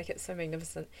know, like, it's so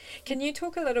magnificent. Can you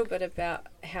talk a little bit about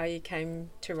how you came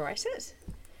to write it?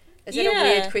 Is that a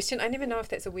weird question? I never know if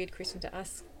that's a weird question to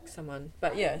ask someone,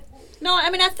 but yeah. No, I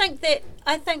mean, I think that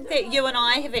you and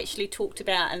I have actually talked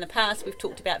about, in the past, we've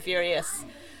talked about various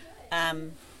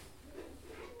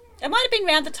it might have been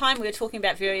around the time we were talking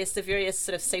about the various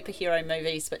sort of superhero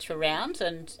movies which were around,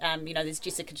 and there's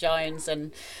Jessica Jones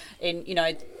and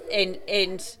I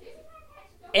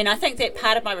think that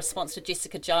part of my response to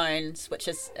Jessica Jones, which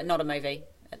is not a movie,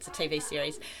 it's a TV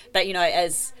series, but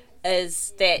is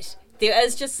that there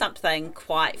is just something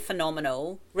quite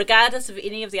phenomenal, regardless of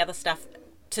any of the other stuff,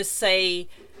 to see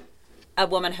a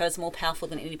woman who is more powerful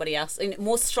than anybody else, and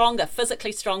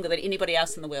physically stronger than anybody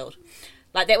else in the world.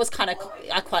 Like, that was kind of,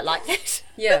 I quite like that.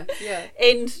 Yeah.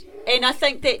 And I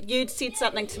think that you'd said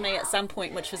something to me at some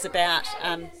point, which was about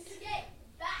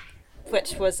there's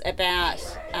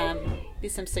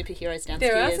some superheroes downstairs.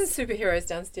 There are some superheroes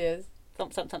downstairs.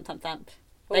 Thump, thump, thump, thump, thump.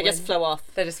 They just flew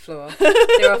off. They're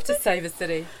off to save a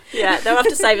city. Yeah, they're off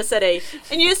to save a city.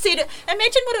 And you said,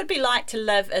 imagine what it would be like to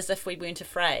live as if we weren't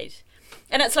afraid.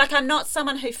 And it's like, I'm not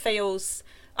someone who feels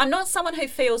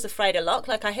afraid a lot.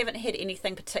 Like, I haven't had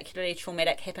anything particularly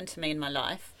traumatic happen to me in my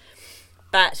life.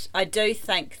 But I do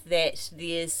think that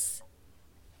there's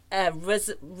a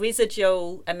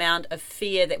residual amount of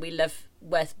fear that we live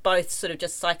with, both sort of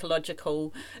just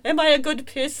psychological, am I a good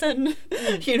person,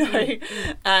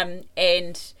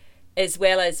 and as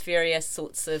well as various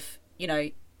sorts of,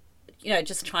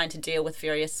 just trying to deal with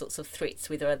various sorts of threats,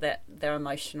 whether they're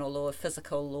emotional or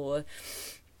physical, or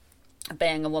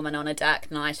being a woman on a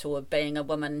dark night, or being a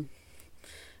woman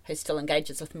who still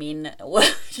engages with men, or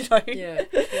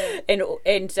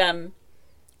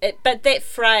but that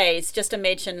phrase, just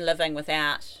imagine living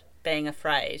without being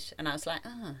afraid, and I was like,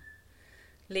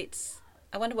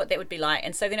 I wonder what that would be like.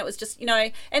 And so then it was just,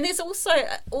 and there's also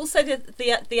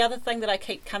the other thing that I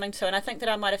keep coming to, and I think that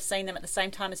I might have seen them at the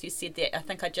same time as you said that. I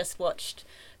think I just watched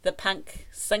The Punk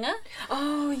Singer.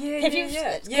 Oh, yeah. Have you?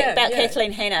 Yeah. About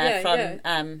Kathleen Hanna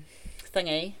from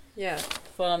Thingy. Yeah.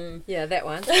 From... Yeah, that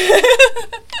one.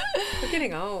 We're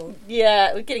getting old.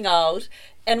 Yeah, we're getting old.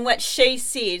 In which she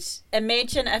said,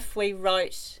 imagine if we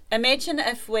wrote an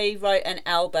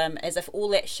album as if all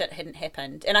that shit hadn't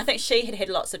happened. And I think she had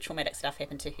lots of traumatic stuff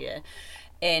happen to her,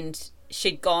 and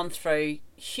she'd gone through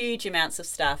huge amounts of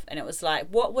stuff, and it was like,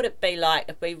 what would it be like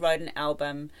if we wrote an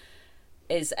album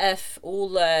as if all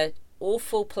the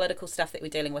awful political stuff that we're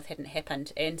dealing with hadn't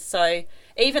happened? And so,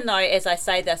 even though, as I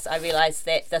say this, I realise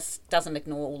that this doesn't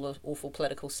ignore all the awful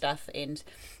political stuff, and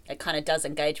it kind of does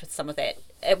engage with some of that.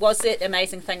 It was that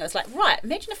amazing thing. It was like, right,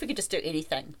 imagine if we could just do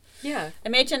anything. Yeah.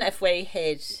 Imagine if we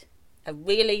had a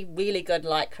really, really good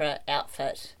lycra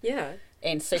outfit. Yeah.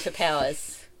 And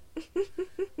superpowers. And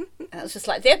it was just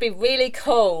like, that'd be really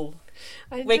cool.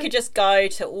 We could just go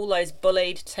to all those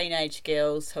bullied teenage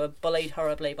girls who are bullied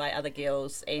horribly by other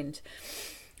girls and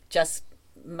just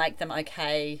make them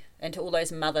okay, and to all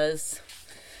those mothers,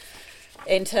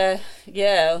 and to,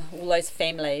 all those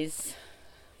families.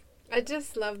 I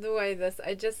just love the way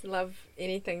I just love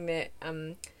anything that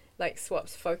like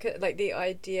swaps focus, like the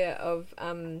idea of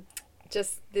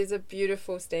there's a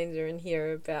beautiful stanza in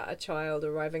here about a child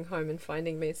arriving home and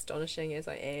finding me astonishing as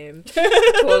I am,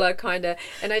 taller, kinder.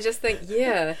 And I just think,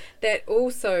 yeah, that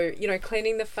also,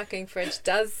 cleaning the fucking fridge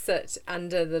does sit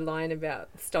under the line about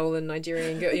stolen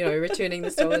Nigerian girls, returning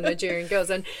the stolen Nigerian girls.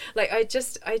 And like, I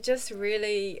just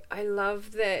really, I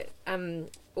love that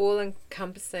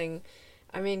all-encompassing.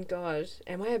 I mean, God,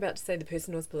 am I about to say the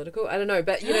person was political? I don't know,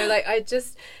 but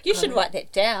You should write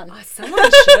that down. Oh,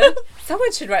 someone should.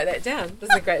 Someone should write that down. This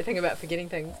is a great thing about forgetting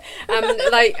things.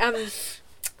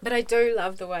 But I do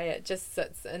love the way it just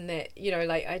sits in that.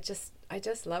 I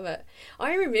just love it.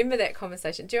 I remember that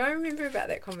conversation. Do I remember about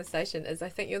that conversation? Is I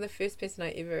think you're the first person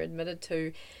I ever admitted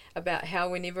to about how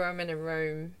whenever I'm in a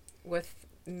room with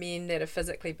men that are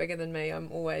physically bigger than me,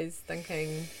 I'm always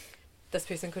thinking, this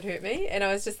person could hurt me. And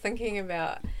I was just thinking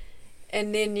about,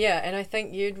 and then and I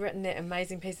think you'd written that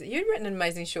amazing piece. You'd written an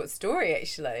amazing short story,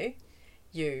 actually.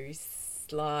 You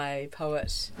sly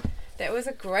poet. That was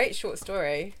a great short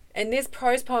story. And there's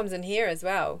prose poems in here as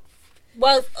well.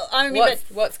 Well, I remember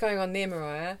what's going on there,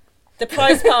 Mariah? The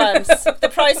prose poems.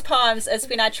 The prose poems is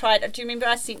when I tried. Do you remember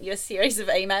I sent you a series of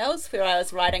emails where I was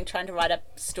trying to write a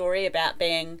story about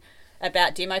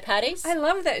demo parties? I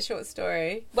love that short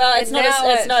story. Well,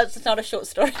 it's not a short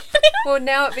story. Well,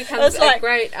 now it becomes a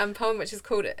great poem, which is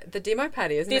called The Demo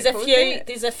Party, isn't it?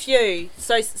 There's a few.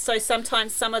 So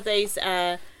sometimes some of these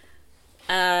are.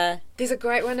 There's a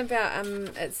great one about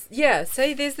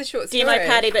see, there's the short story. Demo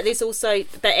Party, but there's also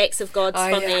the Acts of Gods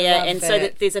from there, and so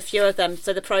there's a few of them.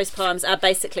 So the prose poems are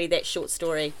basically that short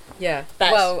story. Yeah.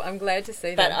 I'm glad to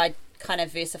see that. But I kind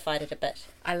of versified it a bit.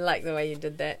 I like the way you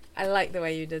did that.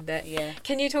 Yeah.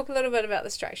 Can you talk a little bit about the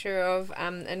structure of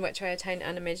in which I attain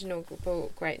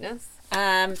unimaginable greatness?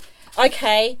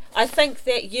 Okay, I think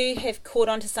that you have caught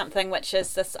on to something, which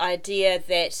is this idea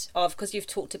because you've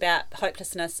talked about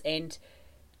hopelessness and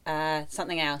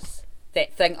something else,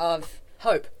 that thing of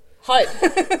hope.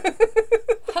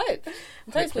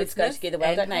 Those words go together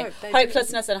well, don't they?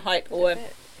 Hopelessness and hope,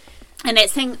 and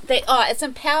that thing that it's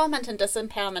empowerment and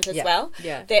disempowerment as well.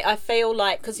 Yeah. That I feel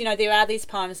like, because there are these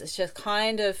poems, it's just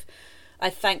kind of, I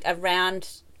think,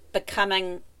 around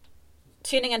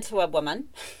turning into a woman,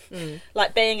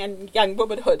 like being in young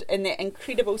womanhood, and that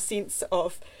incredible sense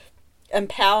of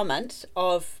empowerment,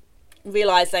 of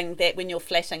realising that when you're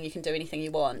flatting you can do anything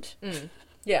you want.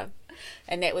 Yeah.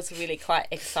 And that was really quite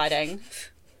exciting.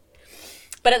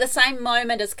 But at the same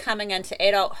moment as coming into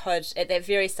adulthood, at that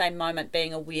very same moment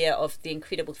being aware of the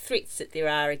incredible threats that there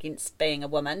are against being a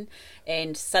woman,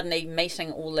 and suddenly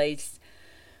meeting all these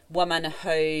women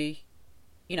who,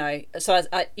 so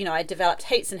I developed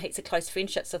heaps and heaps of close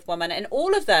friendships with women, and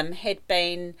all of them had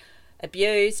been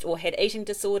abused or had eating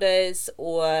disorders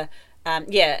or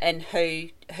and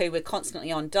who were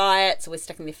constantly on diets or were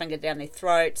sticking their finger down their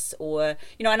throats, or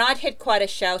and I'd had quite a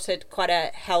sheltered, quite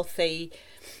a healthy,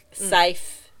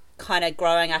 safe kind of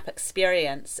growing up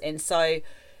experience. And so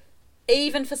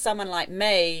even for someone like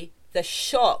me, the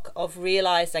shock of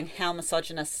realising how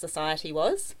misogynist society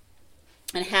was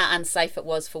and how unsafe it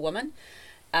was for women,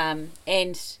 and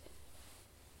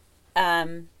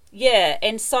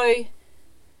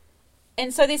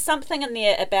so there's something in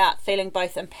there about feeling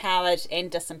both empowered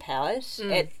and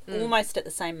disempowered almost at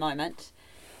the same moment.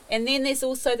 And then there's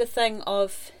also the thing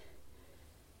of,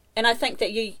 and I think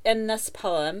that you, in this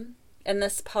poem,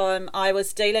 I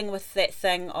was dealing with that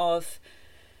thing of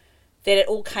that it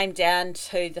all came down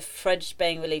to the fridge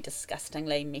being really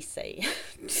disgustingly messy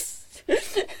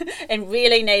and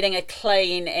really needing a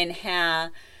clean, and how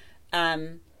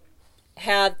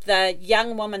the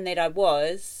young woman that I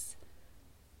was,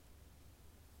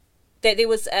 that there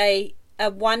was a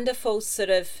wonderful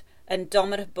sort of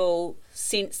indomitable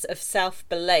sense of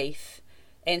self-belief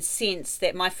and sense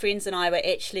that my friends and I were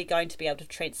actually going to be able to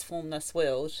transform this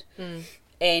world.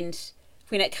 And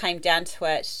when it came down to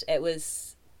it, it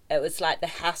was like the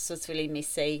house was really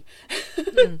messy.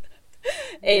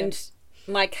 And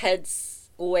my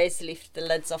kids always left the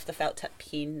lids off the felt tip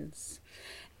pens,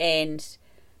 and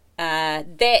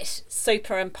that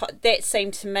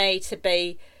seemed to me to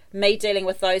be me dealing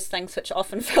with those things, which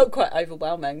often felt quite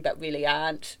overwhelming but really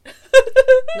aren't.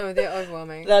 No, they're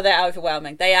overwhelming. No, they're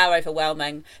overwhelming. They are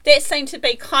overwhelming. That seemed to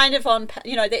be kind of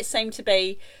that seemed to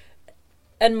be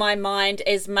in my mind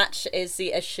as much as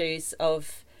the issues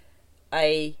of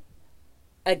a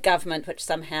government which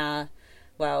somehow,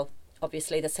 well,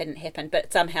 obviously this hadn't happened,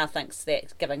 but somehow thinks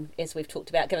that giving, as we've talked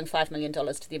about, giving $5 million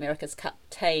to the America's Cup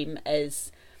team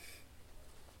is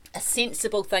a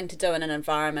sensible thing to do in an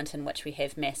environment in which we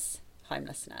have mass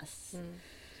homelessness,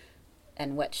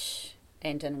 in which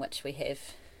we have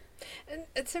And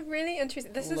it's a really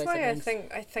interesting. This is Always why it is.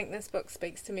 I think this book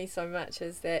speaks to me so much.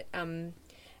 Is that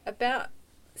about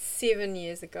 7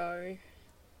 years ago,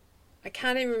 I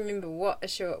can't even remember what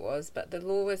issue it was, but the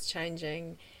law was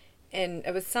changing, and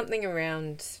it was something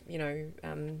around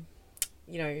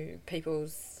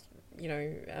people's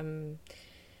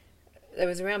it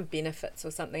was around benefits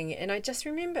or something, and I just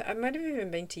remember, I might have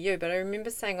even been to you, but I remember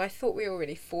saying, I thought we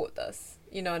already fought this,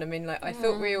 you know what I mean, like I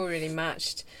thought we already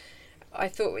marched. I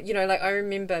thought, I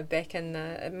remember back in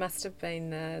it must have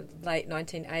been the late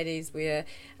 1980s where,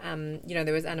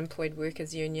 there was unemployed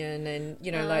workers union, and,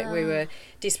 like we were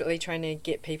desperately trying to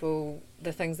get people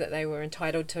the things that they were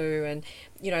entitled to, and,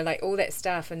 like all that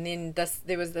stuff. And then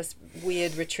there was this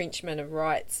weird retrenchment of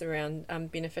rights around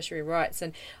beneficiary rights.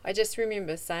 And I just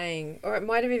remember saying, or it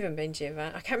might have even been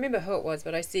Jevan, I can't remember who it was,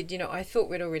 but I said, I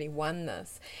thought we'd already won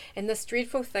this. And this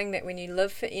dreadful thing that when you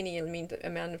live for any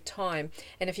amount of time,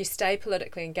 and if you stay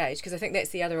politically engaged, because I think that's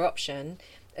the other option,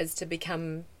 is to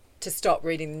stop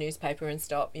reading the newspaper and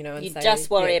stop, and you say, just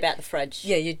worry about the fridge.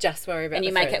 Yeah, you just worry about and the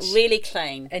you make fridge. it really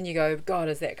clean. And you go, God,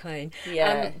 is that clean?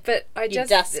 Yeah. But I you just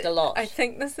dust a lot. I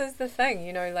think this is the thing,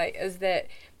 is that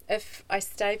if I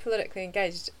stay politically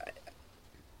engaged,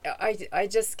 I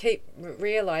just keep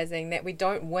realising that we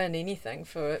don't win anything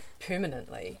for it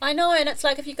permanently. I know, and it's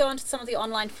like if you go onto some of the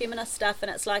online feminist stuff, and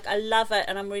it's like, I love it,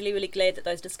 and I'm really, really glad that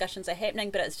those discussions are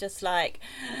happening, but it's just like,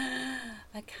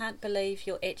 I can't believe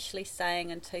you're actually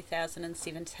saying in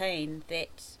 2017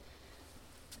 that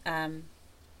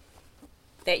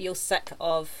you're sick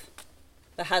of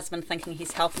the husband thinking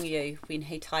he's helping you when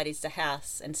he tidies the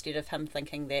house, instead of him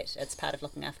thinking that it's part of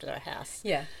looking after the house.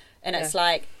 Yeah. And it's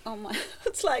like, oh my,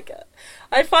 it's like,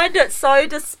 I find it so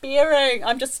despairing.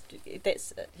 I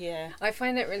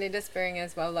find it really despairing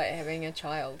as well, like having a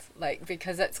child, like,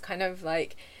 because it's kind of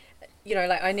like,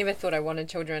 like I never thought I wanted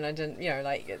children. I didn't,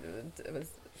 like it was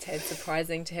a tad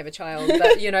surprising to have a child,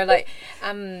 but like,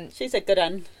 she's a good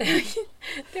one.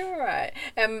 They're all right.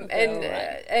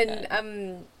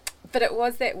 But it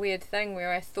was that weird thing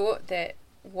where I thought that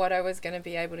what I was going to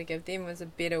be able to give them was a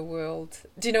better world.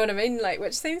 Do you know what I mean? Like,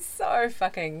 which seems so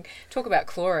fucking, talk about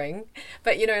clawing.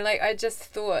 But, like, I just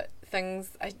thought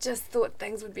things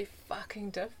would be fucking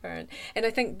different. And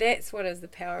I think that's what is the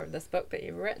power of this book that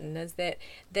you've written, is that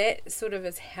sort of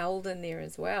is held in there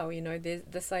as well. There's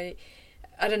this, I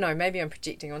don't know, maybe I'm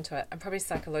projecting onto it. I'm probably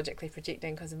psychologically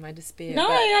projecting because of my despair. No,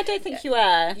 but, I don't think you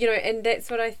are. And that's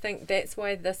what I think, that's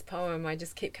why this poem, I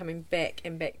just keep coming back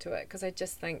and back to it, because I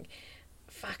just think,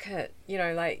 fuck it,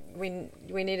 like we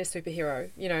need a superhero,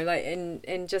 like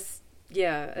and just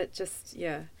it's a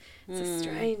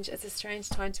strange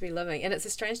time to be living, and it's a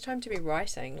strange time to be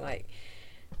writing. Like,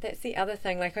 that's the other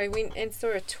thing. Like, I went and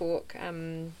saw a talk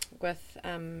with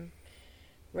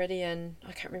Ridian,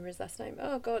 I can't remember his last name,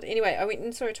 oh god, anyway, I went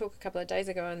and saw a talk a couple of days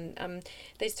ago, and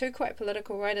these two quite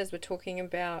political writers were talking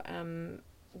about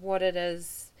what it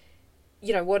is,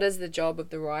 what is the job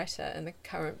of the writer in the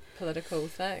current political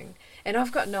thing? And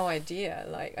I've got no idea.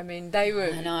 Like, I mean,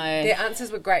 their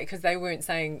answers were great, because they weren't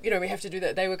saying, we have to do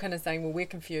that. They were kind of saying, well, we're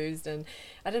confused, and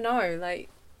I don't know, like,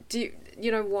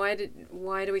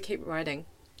 why do we keep writing?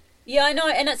 Yeah, I know,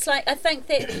 and it's like, I think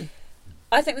that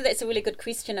that's a really good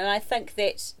question, and I think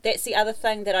that that's the other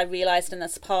thing that I realised in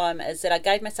this poem, is that I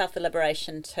gave myself the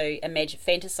liberation to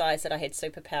fantasise that I had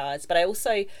superpowers, but I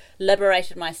also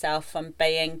liberated myself from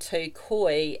being too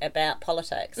coy about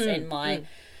politics and my,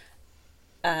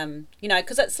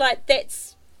 because it's like,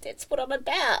 that's what I'm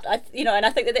about. And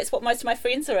I think that that's what most of my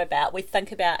friends are about. We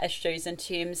think about issues in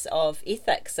terms of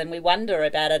ethics, and we wonder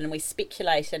about it, and we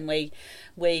speculate, and we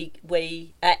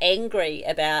are angry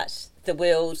about the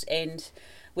world, and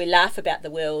we laugh about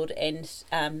the world, and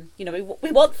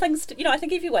we want things to, I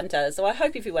think everyone does, or I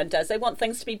hope everyone does, they want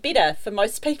things to be better for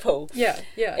most people. Yeah.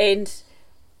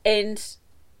 And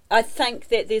I think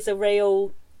that there's a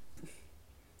real,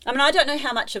 I mean, I don't know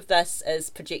how much of this is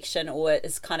projection or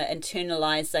is kind of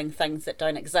internalizing things that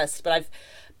don't exist, but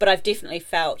I've definitely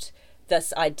felt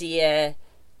this idea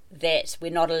that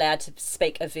we're not allowed to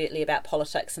speak overtly about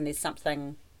politics, and there's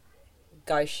something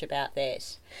gauche about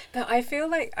that. But I feel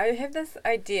like I have this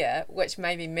idea, which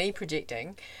may be me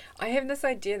projecting, I have this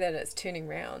idea that it's turning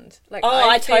round. Like,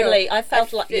 I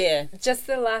felt just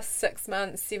the last 6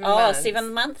 months, 7 months.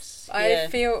 7 months? I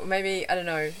feel maybe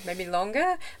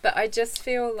longer, but I just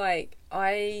feel like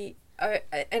and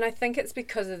I think it's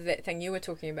because of that thing you were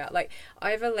talking about. Like,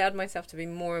 I've allowed myself to be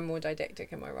more and more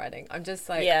didactic in my writing. I'm just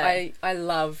like, I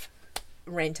love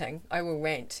ranting. I will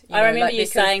rant. I remember you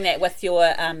saying that with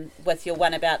your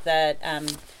one about the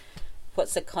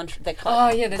what's the contract? The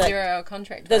 0-hour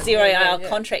contract. The 0-hour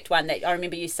contract one that I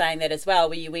remember you saying that as well,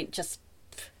 where you went just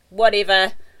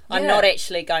whatever. I'm not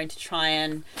actually going to try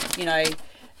and,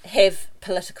 have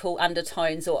political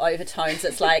undertones or overtones.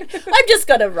 It's like, I'm just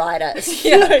going to write it.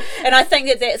 You know? And I think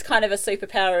that that's kind of a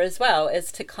superpower as well,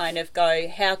 is to kind of go,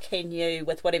 how can you,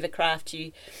 with whatever craft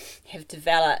you have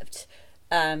developed,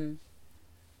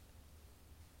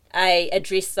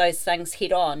 address those things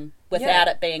head on without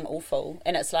it being awful.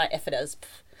 And it's like, if it is,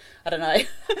 I don't know.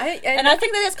 And I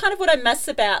think that that's kind of what I miss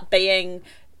about being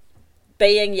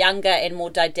younger and more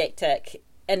didactic,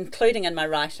 including in my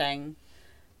writing.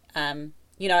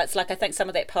 It's like I think some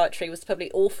of that poetry was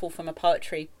probably awful from a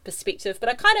poetry perspective, but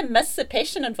I kind of miss the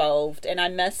passion involved, and I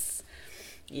miss,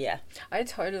 I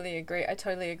totally agree.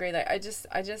 Like I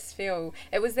just feel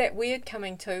it was that weird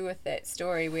coming to with that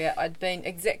story where I'd been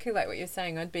exactly like what you're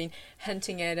saying. I'd been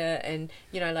hinting at it and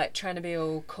like trying to be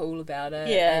all cool about it.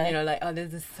 And like, oh,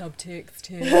 there's a subtext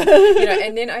here.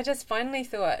 And then I just finally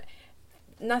thought,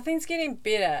 nothing's getting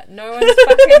better. No one's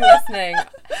fucking listening.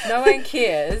 No one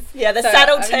cares. Yeah, the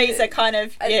subtleties are kind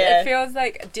of It feels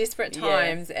like desperate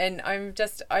times, and I'm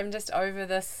just over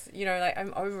this. Like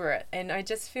I'm over it, and I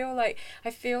feel like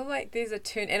there's a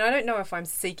turn, and I don't know if I'm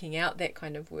seeking out that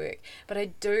kind of work, but I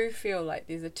do feel like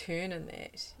there's a turn in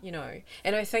that.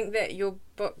 And I think that your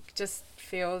book just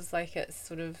feels like it's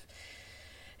sort of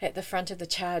at the front of the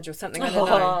charge or something. I don't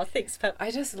know. Oh, thanks, Pip.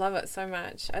 I just love it so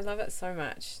much.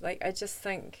 Like, I just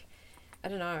think, I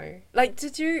don't know. Like,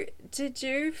 did you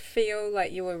feel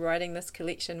like you were writing this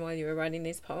collection while you were writing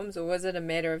these poems, or was it a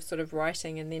matter of sort of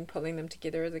writing and then pulling them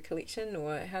together as a collection,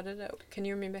 or how did it? Can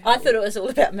you remember? I thought it was all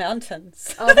about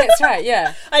mountains. Oh, that's right.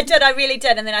 Yeah, I really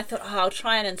did, and then I thought, I'll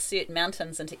try and insert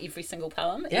mountains into every single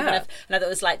poem. Even if, and I thought it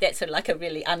was like that's sort of like a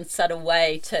really unsubtle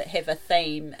way to have a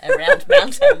theme around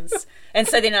mountains. And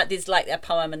so then there's like a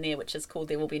poem in there which is called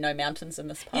 "There Will Be No Mountains" in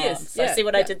this poem. Yes, so see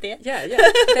what I did there? Yeah.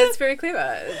 That's very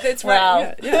clever. That's right.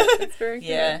 Wow. Yeah, that's very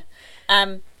clever.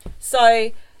 Yeah.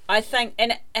 So I think,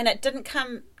 and it didn't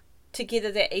come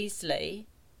together that easily,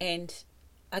 and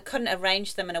I couldn't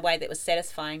arrange them in a way that was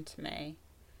satisfying to me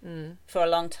for a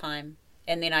long time.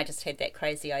 And then I just had that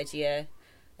crazy idea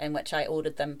in which I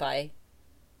ordered them by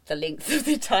the length of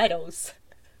their titles,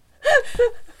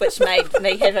 which made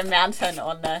me have a mountain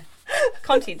on the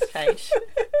contents page.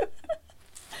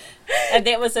 And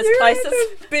that was as close as...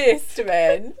 the best,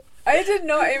 man.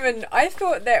 I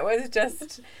thought that was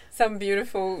just some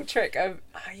beautiful trick of,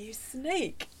 you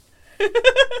sneak.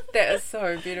 That is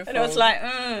so beautiful. And it was like,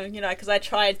 because I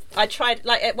tried,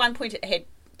 like at one point it had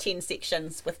 10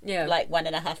 sections with like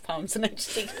 1.5 poems in each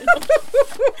section.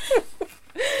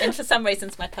 And for some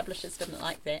reasons my publishers didn't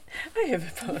like that. I have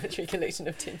a poetry collection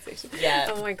of 10 sections. Yeah.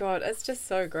 Oh my god, it's just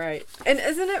so great. And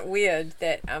isn't it weird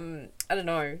that I don't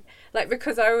know, like,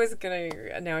 because I was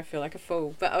gonna, now I feel like a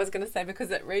fool, but I was gonna say because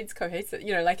it reads cohesive,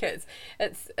 like it's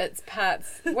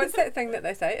parts. What's that thing that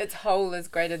they say? Its whole is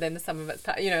greater than the sum of its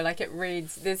parts. Like it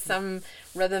reads. There's some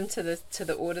rhythm to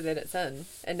the order that it's in.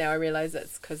 And now I realise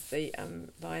it's because the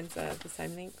lines are the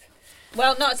same length.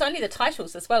 Well, no, it's only the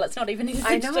titles as well. It's not even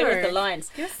anything to do with the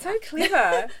lines. You're so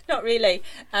clever. Not really.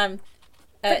 But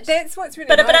that's what's really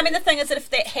But nice. I mean, the thing is that if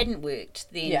that hadn't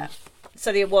worked, then... Yeah.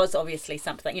 So there was obviously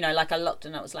something, like I looked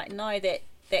and I was like, no, that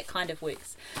kind of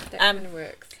works. That kind of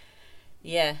works.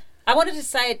 Yeah. I wanted to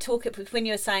say, when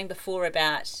you were saying before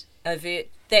about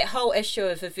that whole issue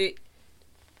of overt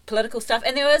political stuff,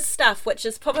 and there is stuff, which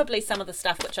is probably some of the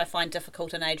stuff which I find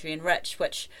difficult in Adrienne Rich,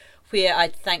 where I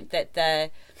think that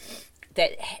that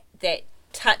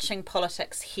touching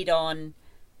politics head on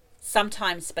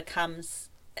sometimes becomes,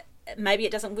 maybe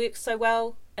it doesn't work so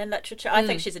well in literature. I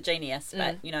think she's a genius,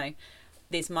 but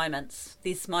there's moments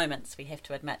we have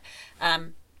to admit.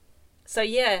 But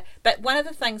one of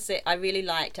the things that I really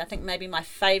liked, I think maybe my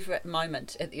favourite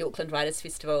moment at the Auckland Writers'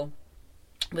 Festival,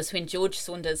 was when George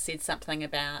Saunders said something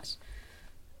about,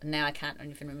 now I can't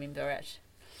even remember it,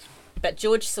 but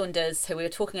George Saunders, who we were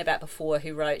talking about before,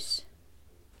 who wrote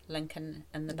Lincoln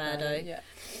in the Bardo,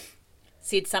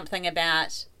 said something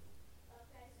about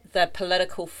the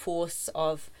political force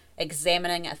of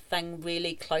examining a thing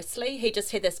really closely. He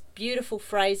just had this beautiful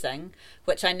phrasing,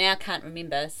 which I now can't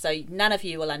remember, so none of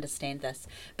you will understand this,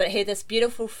 but he had this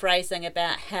beautiful phrasing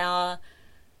about how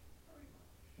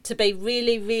to be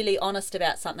really, really honest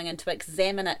about something and to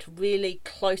examine it really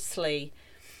closely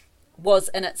was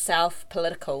in itself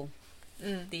political.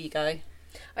 There you go.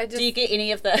 Do you get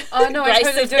any of the Oh no, I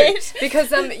totally do. That?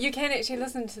 Because you can actually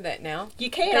listen to that now. You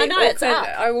can. I know it's up.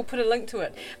 I will put a link to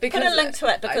it. Because put a link to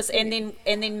it because and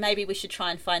then maybe we should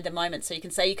try and find the moment so you can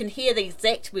say you can hear the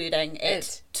exact wording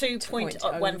at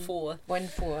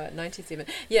 2.1497.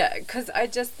 Yeah, because I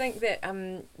just think that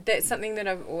that's something that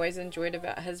I've always enjoyed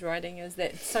about his writing is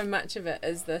that so much of it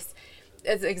is this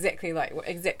is exactly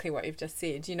what you've just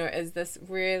said. You know, is this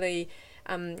really.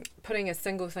 Putting a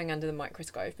single thing under the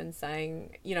microscope and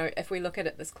saying, you know, if we look at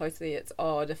it this closely, it's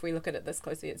odd. If we look at it this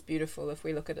closely, it's beautiful. If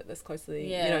we look at it this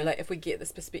closely, you know, like if we get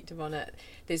this perspective on it,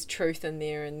 there's truth in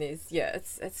there, and there's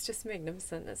it's just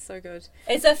magnificent. It's so good.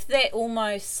 As if that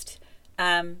almost,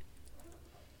 like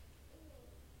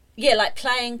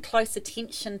playing close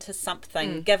attention to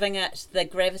something, giving it the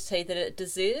gravity that it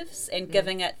deserves, and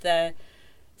giving it the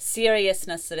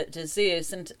seriousness that it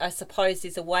deserves. And I suppose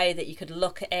there's a way that you could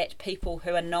look at people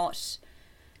who are not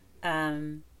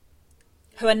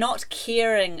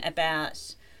caring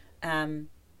about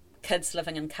kids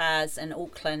living in cars in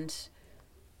Auckland.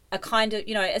 A kind of,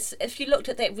 you know, if you looked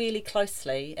at that really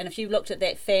closely, and if you looked at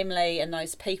that family and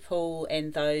those people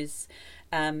and those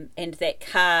and that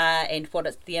car and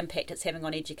the impact it's having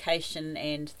on education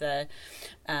and the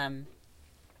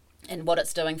and what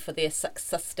it's doing for their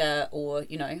sister, or,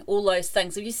 you know, all those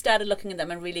things. If you started looking at them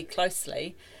really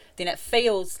closely, then it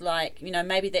feels like, you know,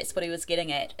 maybe that's what he was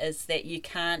getting at, is that you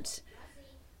can't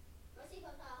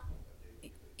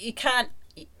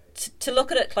to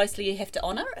look at it closely, you have to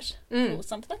honour it or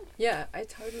something. Yeah, I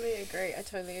totally agree.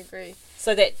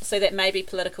 So that maybe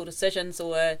political decisions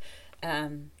or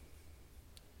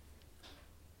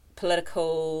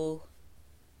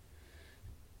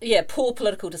poor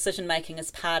political decision making is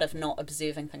part of not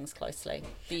observing things closely.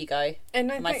 There you go.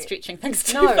 And Am I stretching things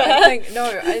too far?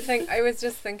 I think I was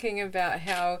just thinking about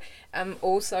how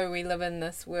also we live in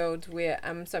this world where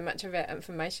so much of our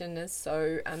information is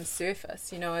so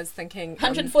surface. You know, I was thinking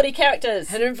 140 characters.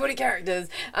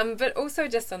 But also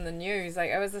just on the news.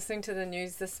 Like I was listening to the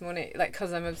news this morning, like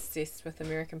because I'm obsessed with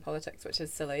American politics, which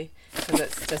is silly because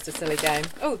it's just a silly game.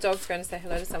 Oh, dog's going to say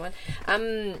hello to someone.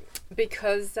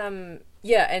 Because and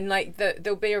like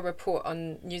there'll be a report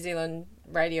on New Zealand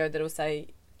radio that'll say,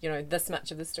 you know, this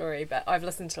much of the story, but I've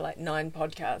listened to like 9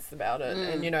 podcasts about it,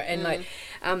 and you know, and like,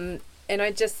 and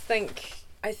I just think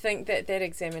that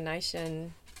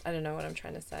examination, I don't know what I'm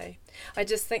trying to say. I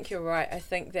just think you're right. I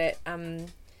think that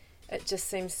it just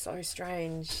seems so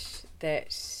strange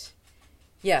that.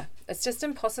 Yeah, it's just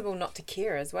impossible not to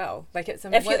care as well. Like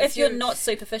if you're not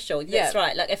superficial, that's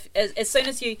right. Like if as soon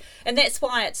as you, and that's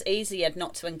why it's easier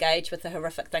not to engage with the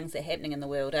horrific things that are happening in the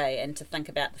world, and to think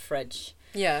about the fridge.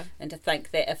 Yeah. And to think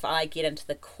that if I get into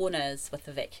the corners with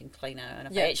the vacuum cleaner, and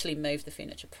if I actually move the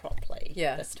furniture properly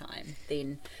this time,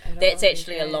 then that's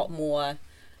actually a lot more.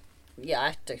 Yeah,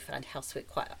 I do find housework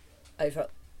quite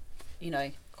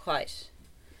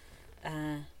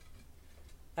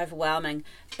overwhelming,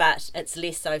 but it's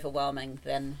less overwhelming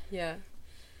than Syria.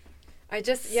 I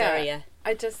just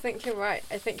think you're right.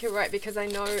 I think you're right because I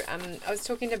know I was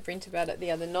talking to Brent about it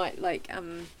the other night, like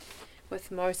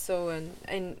with Mosul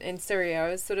and Syria. I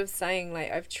was sort of saying,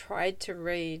 like, I've tried to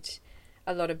read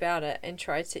a lot about it and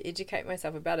tried to educate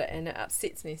myself about it, and it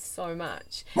upsets me so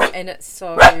much. And it's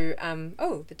so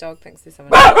oh, the dog thinks there's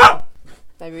someone else.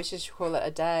 Maybe we should call it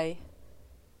a day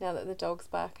now that the dog's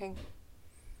barking.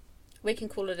 We can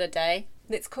call it a day.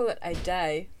 Let's call it a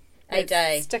day.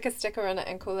 Stick a sticker on it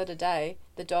and call it a day.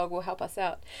 The dog will help us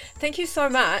out. Thank you so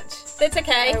much. That's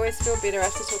okay. I always feel better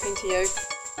after talking to you.